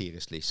 very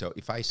seriously. So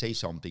if I say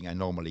something, I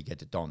normally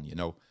get it done,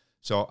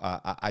 So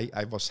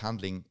I was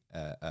handling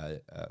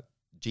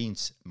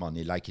Gene's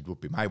money like it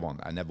would be my one.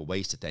 I never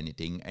wasted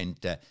anything. And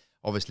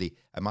obviously,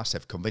 I must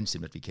have convinced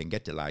him that we can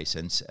get the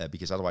license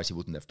because otherwise he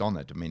wouldn't have done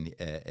it. I mean,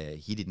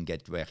 he didn't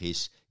get where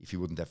if he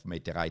wouldn't have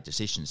made the right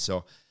decisions.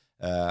 So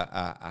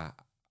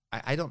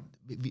I don't.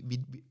 We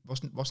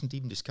wasn't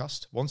even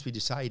discussed. Once he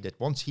decided,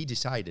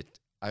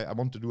 I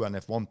want to do an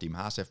F1 team,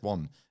 Haas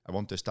F1. I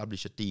want to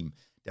establish a team.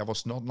 There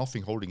was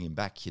nothing holding him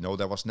back.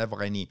 There was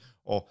never any.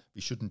 Oh,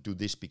 we shouldn't do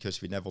this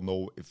because we never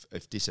know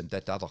if this and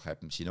that other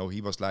happens.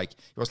 He was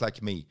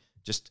like me.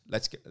 Just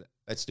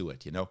let's do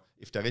it.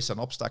 If there is an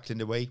obstacle in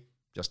the way,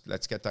 just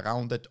let's get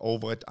around it,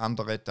 over it,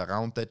 under it,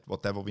 around it,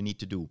 whatever we need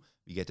to do,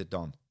 we get it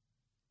done.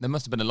 There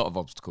must have been a lot of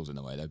obstacles in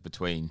the way, though,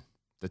 between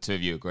the two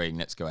of you agreeing,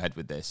 let's go ahead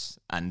with this,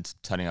 and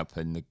turning up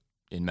in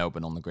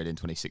Melbourne on the grid in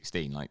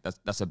 2016. Like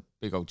that's a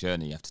big old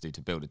journey you have to do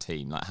to build a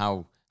team. Like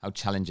how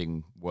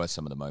challenging were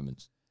some of the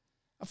moments?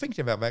 I think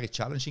they were very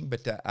challenging,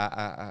 but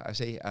I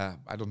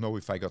don't know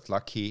if I got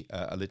lucky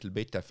a little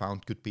bit. I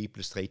found good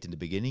people straight in the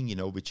beginning,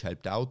 which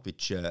helped out,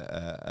 which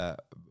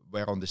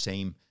were on the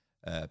same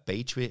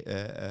page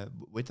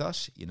with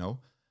us,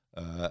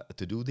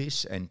 to do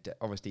this. And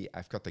obviously,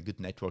 I've got a good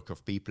network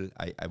of people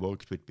I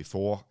worked with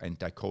before, and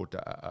I called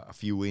a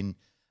few in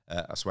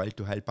as well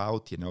to help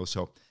out,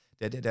 So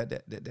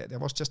there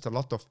was just a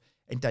lot of,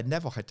 and I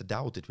never had a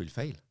doubt it will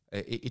fail.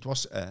 It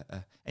was,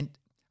 and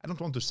I don't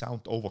want to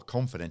sound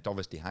overconfident.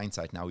 Obviously,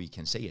 hindsight now you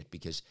can say it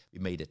because we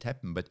made it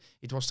happen. But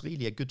it was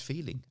really a good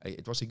feeling.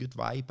 It was a good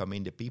vibe. I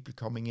mean, the people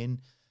coming in.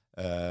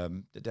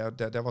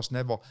 There was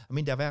never. I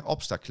mean, there were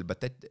obstacles, but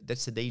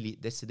that's the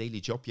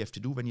daily job you have to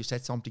do when you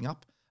set something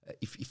up.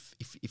 If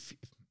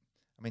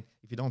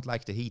you don't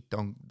like the heat,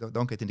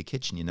 don't get in the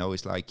kitchen.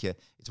 It's like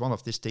it's one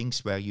of these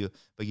things where you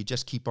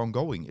just keep on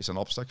going. It's an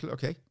obstacle.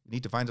 Okay, you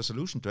need to find a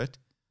solution to it.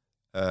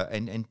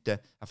 And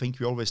I think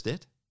we always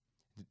did.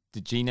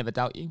 Did Gene ever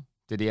doubt you?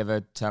 Did he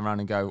ever turn around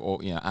and go, or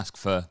ask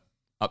for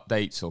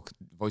updates or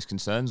voice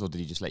concerns, or did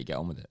he just let you get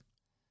on with it?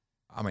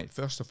 I mean,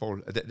 first of all,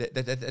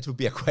 that would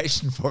be a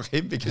question for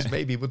him because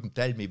maybe he wouldn't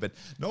tell me. But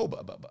no,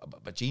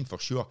 but Gene for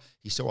sure,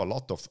 he saw a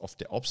lot of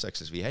the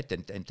obstacles we had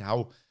and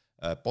how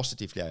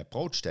positively I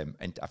approached them,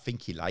 and I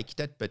think he liked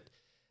that. But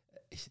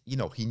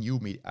he knew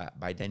me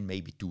by then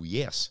maybe 2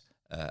 years,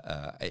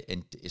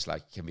 and it's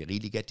like, can we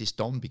really get this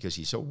done? Because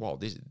he saw, wow,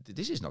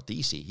 this is not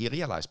easy. He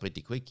realized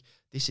pretty quick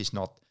this is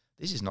not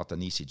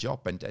an easy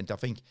job, and I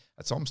think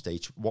at some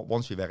stage,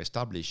 once we were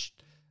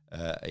established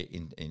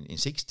in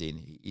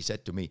 16, he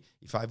said to me,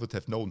 if I would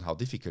have known how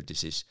difficult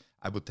this is,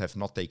 I would have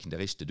not taken the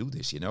risk to do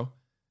this,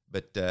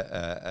 But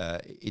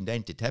in the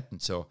end, it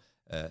happened, so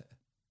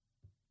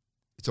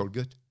it's all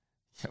good.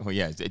 Well,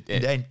 yeah, in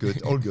the end,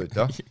 good, all good,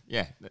 huh?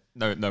 Yeah,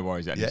 no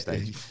worries at any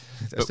stage.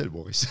 There's still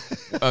worries.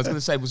 I was going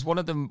to say, was one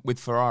of them with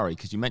Ferrari?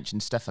 Because you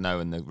mentioned Stefano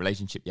and the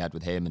relationship you had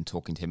with him and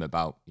talking to him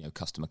about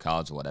customer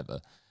cars or whatever.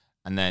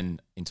 And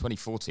then in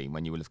 2014,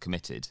 when you will have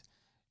committed,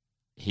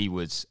 he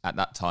was at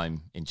that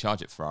time in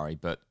charge at Ferrari,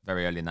 but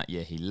very early in that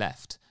year he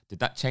left. Did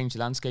that change the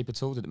landscape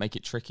at all? Did it make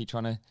it tricky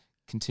trying to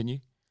continue?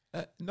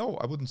 No,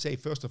 I wouldn't say.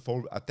 First of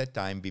all, at that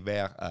time we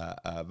were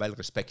well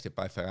respected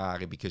by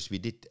Ferrari because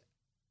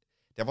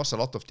there was a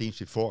lot of teams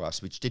before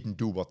us which didn't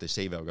do what they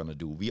say they were going to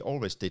do. We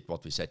always did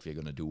what we said we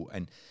were going to do.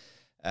 And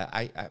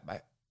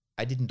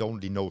I didn't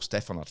only know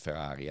Stefan at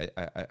Ferrari.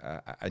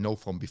 I know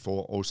from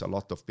before also a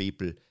lot of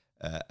people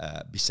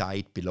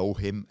below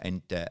him,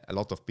 and a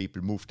lot of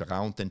people moved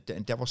around, and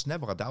there was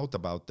never a doubt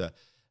about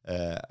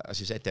as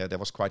you said, there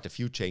was quite a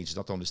few changes,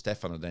 not only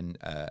Stefano, then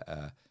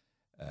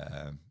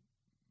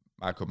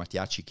Marco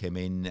Mattiacci came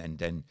in, and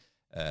then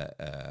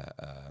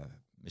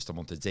Mr.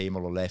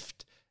 Montezemolo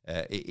left.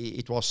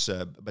 It was,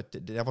 but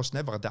there was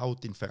never a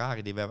doubt in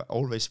Ferrari. They were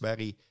always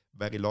very,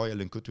 very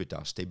loyal and good with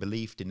us. They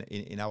believed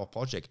in our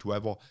project.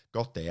 Whoever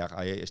got there,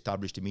 I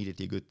established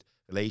immediately a good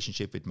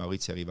relationship with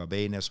Maurizio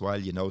Rivabene as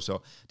well,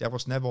 so there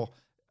was never,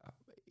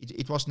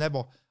 it was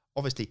never,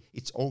 obviously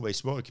it's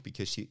always work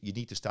because you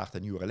need to start a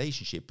new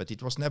relationship, but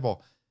it was never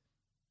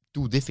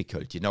too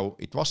difficult,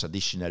 it was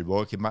additional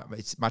work.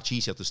 It's much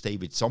easier to stay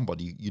with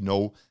somebody,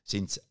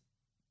 since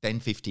 10,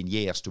 15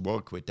 years to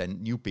work with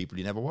than new people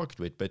you never worked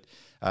with. But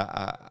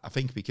I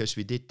think because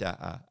we did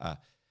a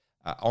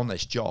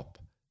honest job,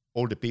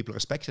 all the people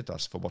respected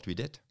us for what we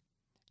did.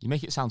 You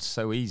make it sound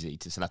so easy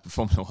to select a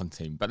Formula One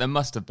team, but there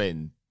must have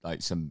been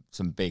like some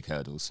big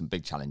hurdles, some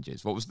big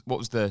challenges. What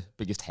was the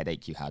biggest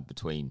headache you had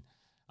between,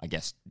 I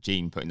guess,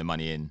 Gene putting the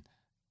money in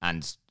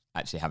and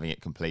actually having it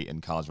complete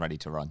and cars ready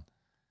to run?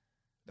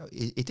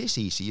 It is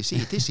easy. You see,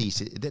 it is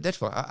easy. That's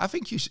why I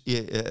think you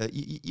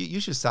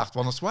should start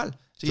one as well,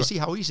 so you see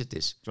how easy it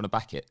is. Do you want to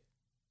back it?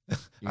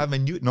 I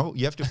mean, you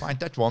have to find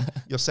that one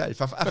yourself.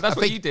 But that's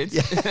what you did.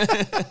 Yeah.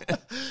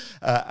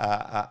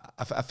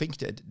 I think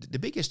that the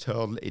biggest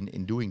hurdle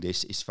in doing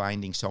this is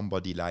finding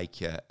somebody like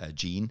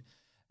Gene,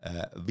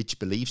 which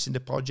believes in the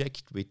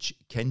project, which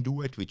can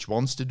do it, which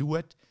wants to do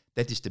it.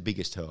 That is the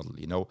biggest hurdle,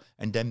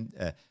 and then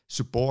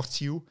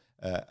supports you.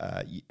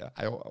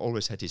 I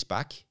always had his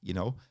back,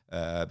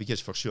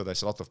 because for sure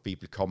there's a lot of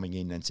people coming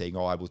in and saying,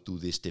 "Oh, I would do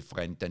this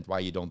different, and why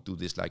you don't do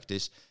this like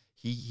this."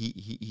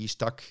 He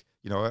stuck.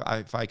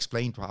 If I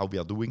explained how we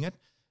are doing it,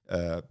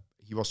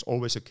 he was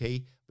always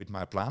okay with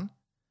my plan.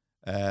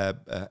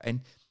 And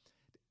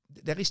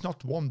there is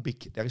not one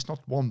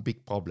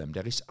big problem.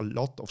 There is a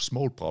lot of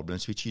small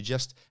problems which you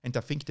just, and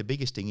I think the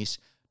biggest thing is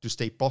to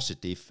stay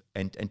positive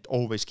and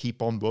always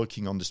keep on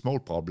working on the small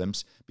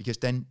problems, because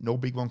then no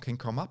big one can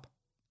come up.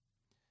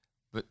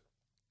 But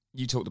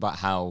you talked about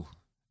how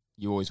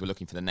you always were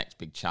looking for the next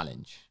big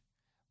challenge.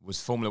 Was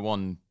Formula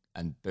One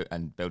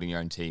and building your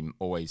own team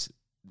always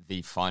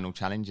the final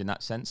challenge in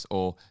that sense?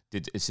 Or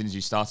did, as soon as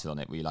you started on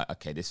it, were you like,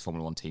 okay, this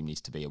Formula One team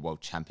needs to be a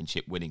world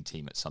championship winning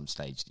team at some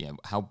stage? You know,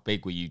 how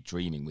big were you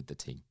dreaming with the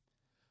team?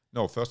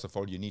 No, first of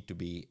all, you need to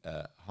be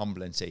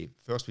humble and say,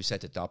 first we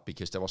set it up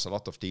because there was a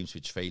lot of teams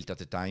which failed at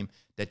the time.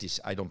 That is,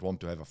 I don't want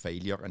to have a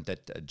failure. And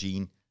that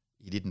Gene,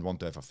 he didn't want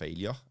to have a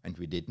failure, and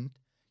we didn't,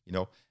 you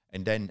know.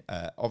 And then,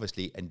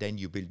 obviously, and then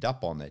you build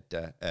up on it.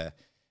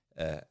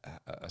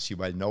 As you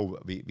well know,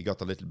 we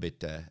got a little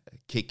bit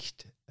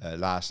kicked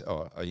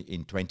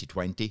in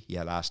 2020,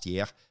 last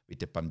year with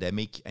the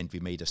pandemic, and we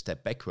made a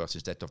step backwards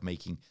instead of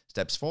making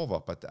steps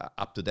forward. But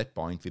up to that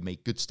point, we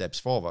made good steps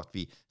forward.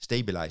 We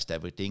stabilized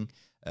everything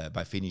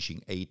by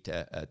finishing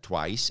 8th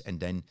twice and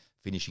then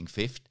finishing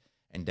 5th.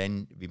 And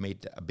then we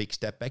made a big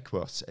step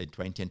backwards in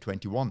 20 and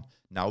 21.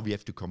 Now we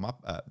have to come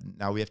up.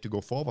 Now we have to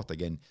go forward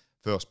again.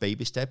 First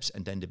baby steps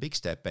and then the big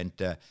step. And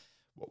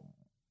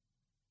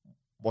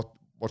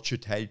what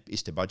should help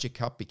is the budget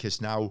cap, because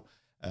now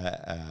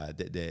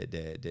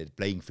the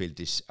playing field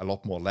is a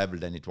lot more level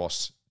than it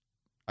was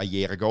a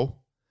year ago.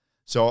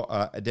 So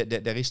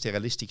there is the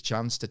realistic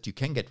chance that you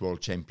can get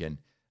world champion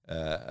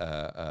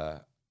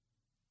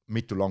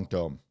mid to long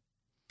term.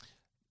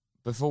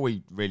 Before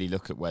we really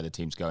look at where the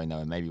team's going, though,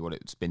 and maybe what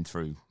it's been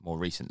through more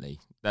recently,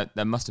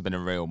 there must have been a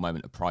real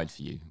moment of pride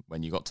for you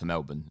when you got to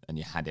Melbourne and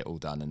you had it all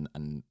done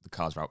and the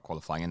cars were out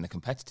qualifying and they're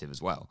competitive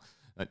as well.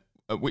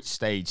 At which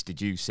stage did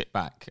you sit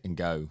back and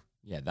go,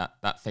 yeah,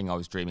 that thing I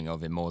was dreaming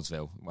of in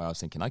Mooresville, where I was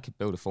thinking I could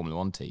build a Formula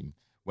One team,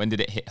 when did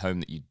it hit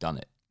home that you'd done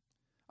it?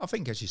 I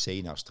think, as you say,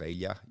 in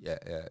Australia,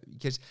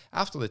 because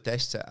after the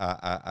tests,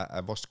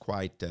 I was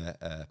quite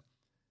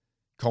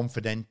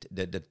confident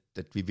that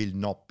we will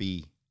not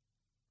be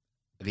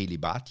really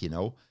bad, you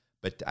know.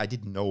 But I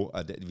didn't know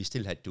that we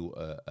still had to.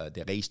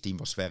 The race team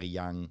was very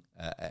young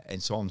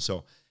and so on.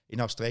 So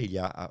in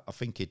Australia, I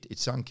think it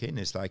sunk in.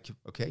 It's like,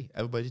 okay,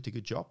 everybody did a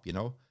good job, you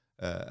know.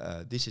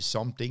 This is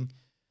something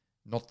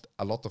not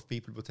a lot of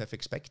people would have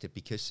expected,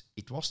 because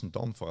it wasn't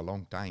done for a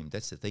long time.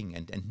 That's the thing.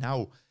 And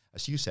now,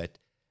 as you said,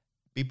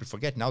 people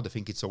forget. Now they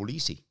think it's all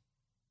easy.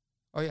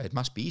 Oh yeah, it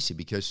must be easy,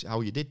 because how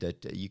you did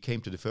that, you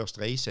came to the first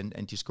race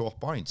and you scored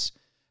points.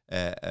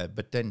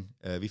 But then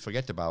we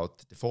forget about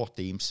the 4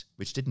 teams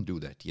which didn't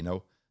do that, you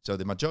know. So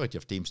the majority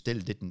of teams still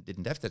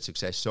didn't have that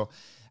success. So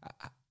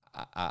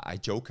I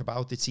joke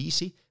about it's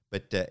easy,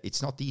 but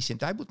it's not easy.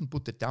 And I wouldn't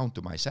put it down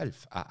to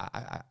myself.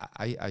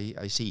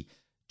 I see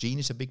Gene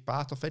is a big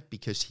part of it,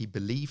 because he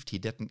believed he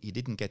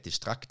didn't get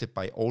distracted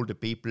by all the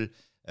people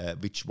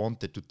which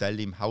wanted to tell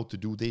him how to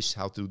do this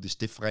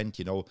different,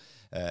 you know.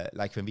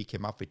 Like when we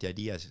came up with the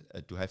idea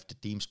to have the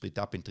team split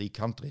up in 3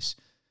 countries.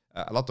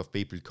 A lot of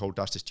people called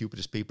us the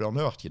stupidest people on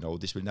earth, you know,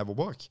 this will never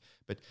work.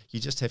 But you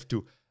just have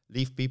to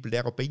leave people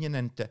their opinion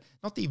and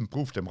not even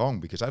prove them wrong,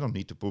 because I don't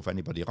need to prove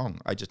anybody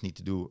wrong. I just need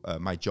to do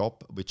my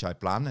job, which I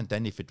plan, and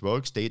then if it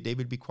works, they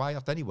will be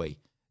quiet anyway.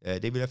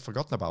 They will have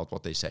forgotten about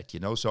what they said, you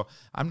know. So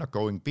I'm not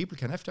going, people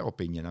can have their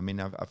opinion. I mean,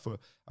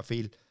 I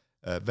feel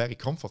very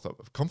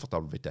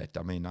comfortable with that.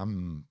 I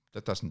mean,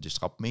 that doesn't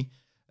disrupt me.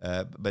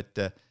 But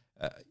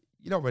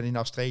you know, when in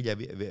Australia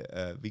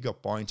we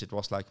got points, it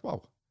was like,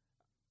 wow.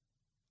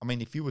 I mean,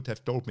 if you would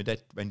have told me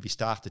that when we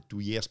started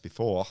 2 years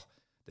before,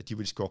 that you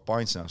will score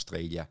points in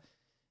Australia,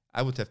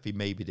 I would have been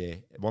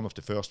maybe one of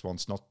the first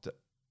ones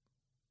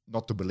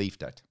not to believe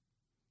that.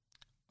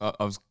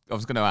 I was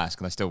going to ask,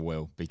 and I still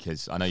will,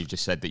 because I know you've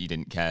just said that you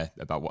didn't care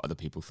about what other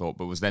people thought,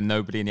 but was there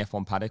nobody in the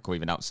F1 paddock or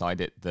even outside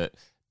it that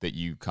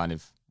you kind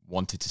of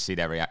wanted to see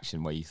their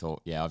reaction, where you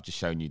thought, yeah, I've just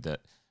shown you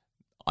that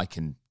I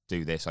can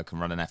do this, I can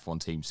run an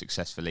F1 team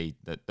successfully,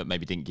 that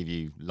maybe didn't give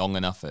you long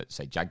enough at,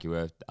 say,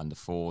 Jaguar, under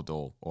Ford,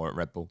 or at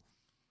Red Bull?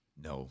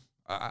 No,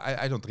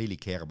 I don't really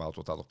care about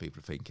what other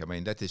people think. I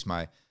mean, that is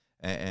my,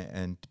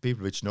 and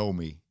people which know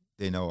me,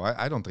 they know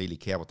I don't really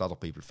care what other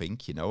people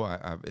think, you know.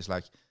 It's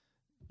like,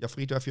 you're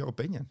free to have your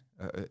opinion.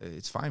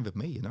 It's fine with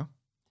me, you know.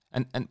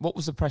 And what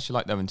was the pressure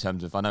like, though, in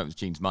terms of, I know it was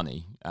Gene's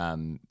money,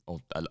 or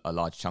a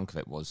large chunk of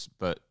it was,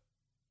 but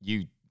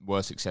you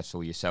were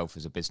successful yourself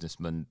as a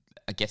businessman.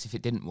 I guess if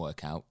it didn't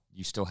work out,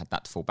 you still had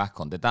that to fall back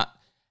on. Did that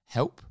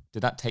help?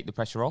 Did that take the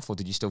pressure off, or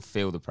did you still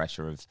feel the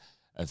pressure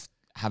of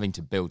having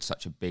to build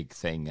such a big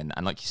thing? And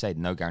like you said,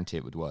 no guarantee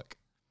it would work.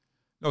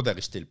 No, there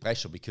is still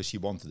pressure, because you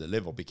want to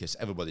deliver, because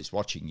everybody's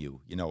watching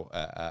you. You know,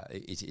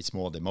 it's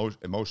more the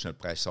emotional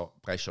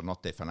pressure,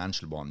 not the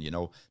financial one. You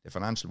know, the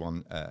financial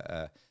one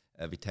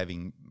with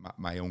having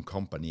my own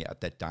company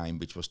at that time,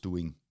 which was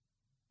doing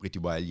pretty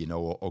well, you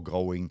know, or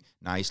growing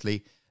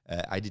nicely.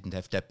 I didn't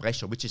have that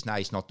pressure, which is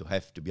nice not to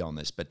have, to be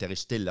honest. But there is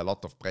still a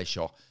lot of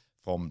pressure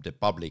from the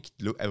public.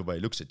 Everybody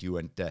looks at you,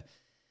 and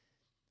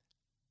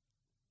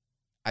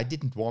I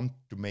didn't want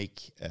to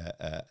make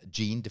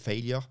Gene the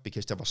failure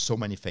because there were so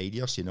many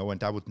failures, you know,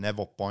 and I would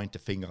never point the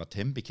finger at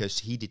him because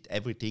he did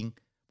everything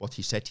what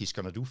he said he's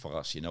going to do for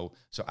us, you know.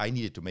 So I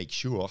needed to make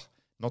sure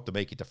not to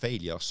make it a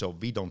failure so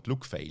we don't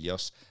look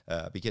failures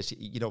because,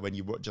 you know, when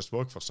you just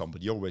work for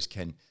somebody, you always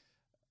can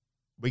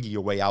wiggle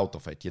your way out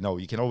of it, you know.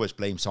 You can always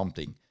blame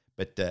something.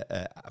 But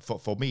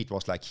for me, it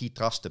was like he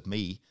trusted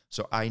me,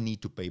 so I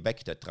need to pay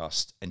back that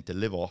trust and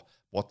deliver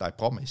what I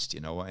promised, you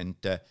know, and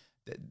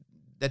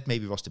that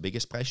maybe was the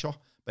biggest pressure,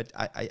 but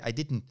I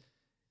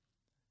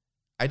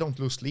don't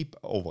lose sleep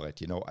over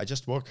it, you know. I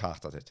just work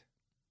hard at it.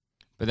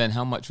 But then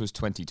how much was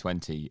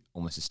 2020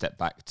 almost a step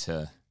back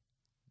to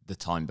the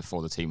time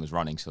before the team was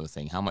running sort of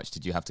thing? How much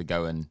did you have to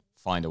go and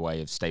find a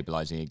way of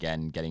stabilizing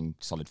again, getting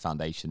solid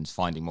foundations,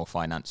 finding more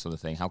finance sort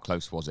of thing? How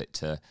close was it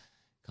to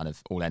kind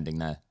of all ending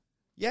there?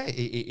 Yeah,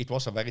 it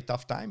was a very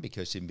tough time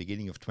because in the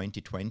beginning of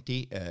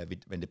 2020,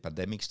 when the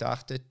pandemic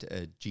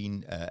started,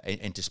 Gene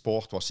and the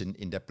sport was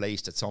in the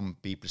place that some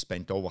people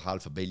spent over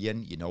 $500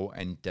 million, you know,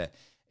 and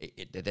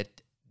that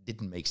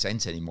didn't make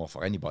sense anymore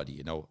for anybody,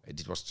 you know.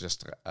 It was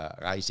just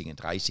rising and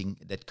rising,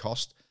 that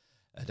cost.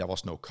 There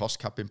was no cost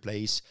cap in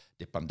place.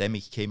 The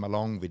pandemic came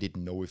along. We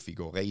didn't know if we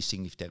go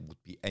racing, if there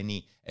would be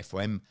any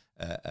FOM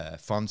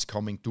funds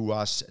coming to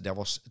us. There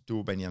was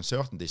too many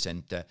uncertainties,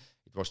 and it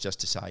was just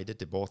decided,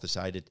 the board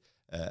decided,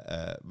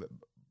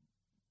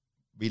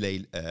 we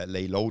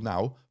lay low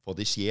now for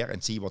this year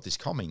and see what is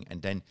coming.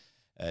 And then,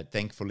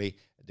 thankfully,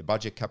 the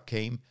budget cap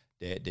came,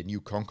 the new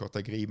Concord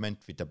agreement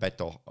with the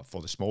better,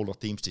 for the smaller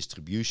teams,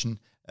 distribution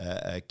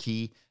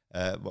key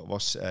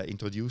was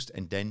introduced.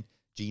 And then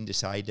Gene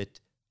decided,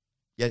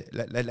 yeah,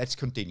 let's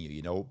continue,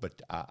 you know. But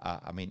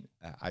I mean,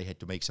 I had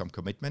to make some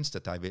commitments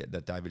that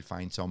I will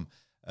find some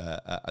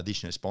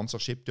additional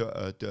sponsorship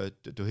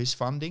to his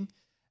funding.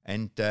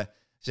 And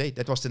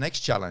that was the next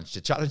challenge.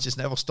 The challenges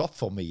never stop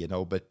for me, you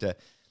know, but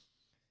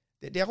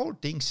they're all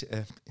things,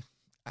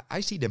 I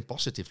see them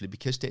positively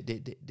because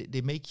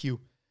they make you,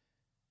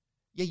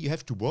 yeah, you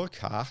have to work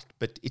hard,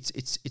 but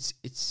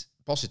it's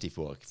positive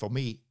work. For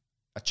me,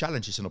 a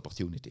challenge is an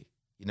opportunity.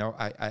 You know,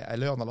 I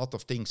learn a lot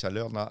of things.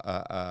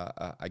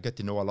 I get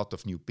to know a lot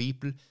of new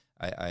people.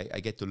 I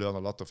get to learn a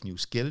lot of new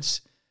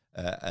skills,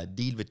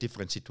 deal with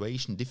different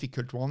situations,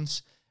 difficult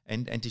ones,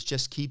 and it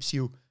just keeps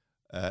you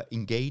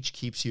engaged,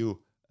 keeps you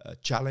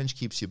challenge,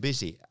 keeps you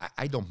busy.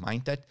 I don't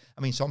mind that.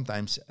 I mean,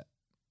 sometimes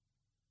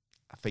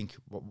I think,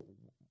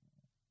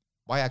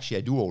 why actually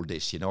I do all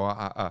this, you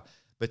know?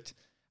 But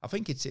I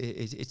think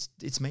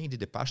it's mainly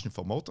the passion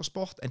for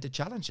motorsport and the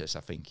challenges. I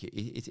think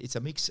it's a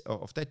mix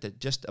of that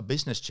just a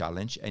business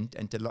challenge and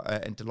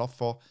the love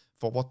for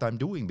what I'm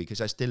doing,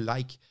 because I still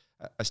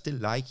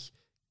like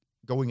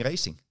going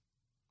racing.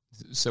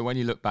 So when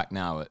you look back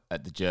now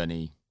at the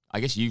journey, I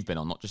guess you've been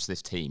on, not just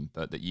this team,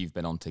 but that you've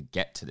been on to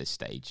get to this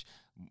stage,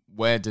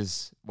 where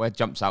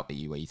jumps out at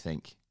you where you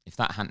think, if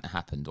that hadn't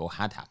happened or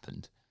had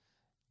happened,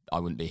 I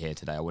wouldn't be here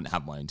today. I wouldn't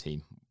have my own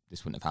team.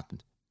 This wouldn't have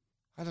happened.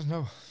 I don't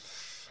know.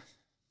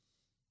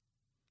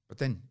 But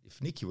then, if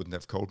Niki wouldn't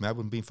have called me, I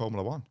wouldn't be in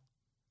Formula One.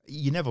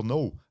 You never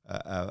know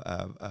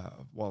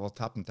what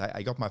happened.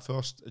 I got my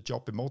first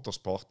job in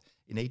motorsport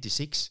in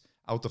 '86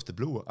 out of the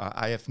blue.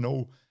 I have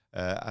no,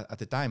 at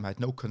the time, I had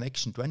no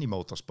connection to any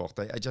motorsport.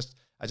 I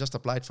just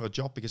applied for a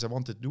job because I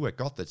wanted to do it,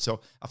 got it.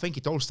 So I think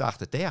it all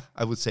started there,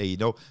 I would say, you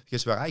know,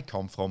 because where I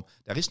come from,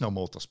 there is no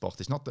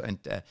motorsport. It's not, and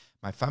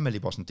my family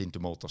wasn't into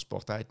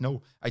motorsport.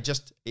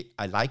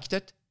 I liked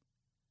it.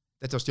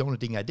 That was the only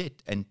thing I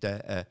did. And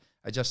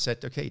I just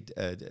said, okay,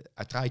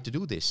 I tried to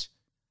do this,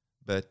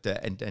 but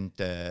and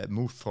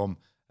moved from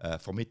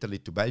Italy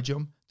to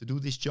Belgium to do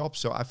this job.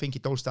 So I think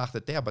it all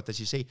started there. But as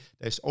you say,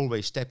 there's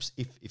always steps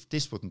if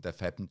this wouldn't have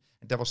happened.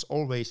 And there was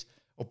always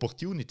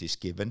opportunities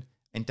given,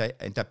 and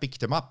I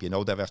picked them up. You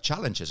know, there were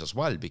challenges as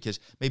well,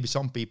 because maybe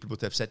some people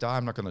would have said,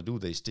 I'm not going to do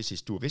this. This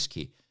is too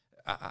risky.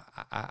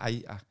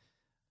 I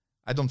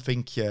don't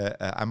think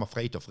I'm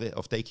afraid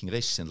of taking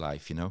risks in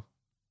life, you know.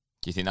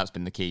 Do you think that's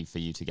been the key for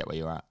you to get where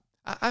you're at?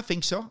 I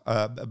think so.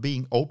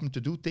 Being open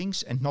to do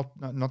things and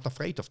not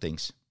afraid of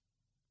things.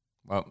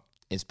 Well,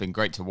 it's been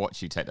great to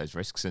watch you take those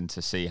risks and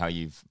to see how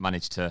you've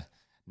managed to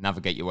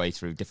navigate your way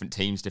through different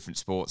teams, different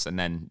sports, and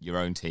then your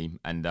own team.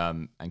 And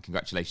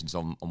congratulations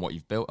on what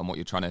you've built and what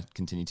you're trying to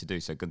continue to do.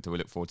 So, Guenther, we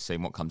look forward to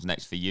seeing what comes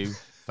next for you,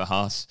 for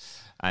Haas.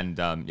 And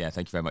thank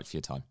you very much for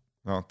your time.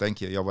 Well,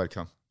 thank you. You're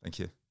welcome. Thank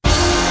you.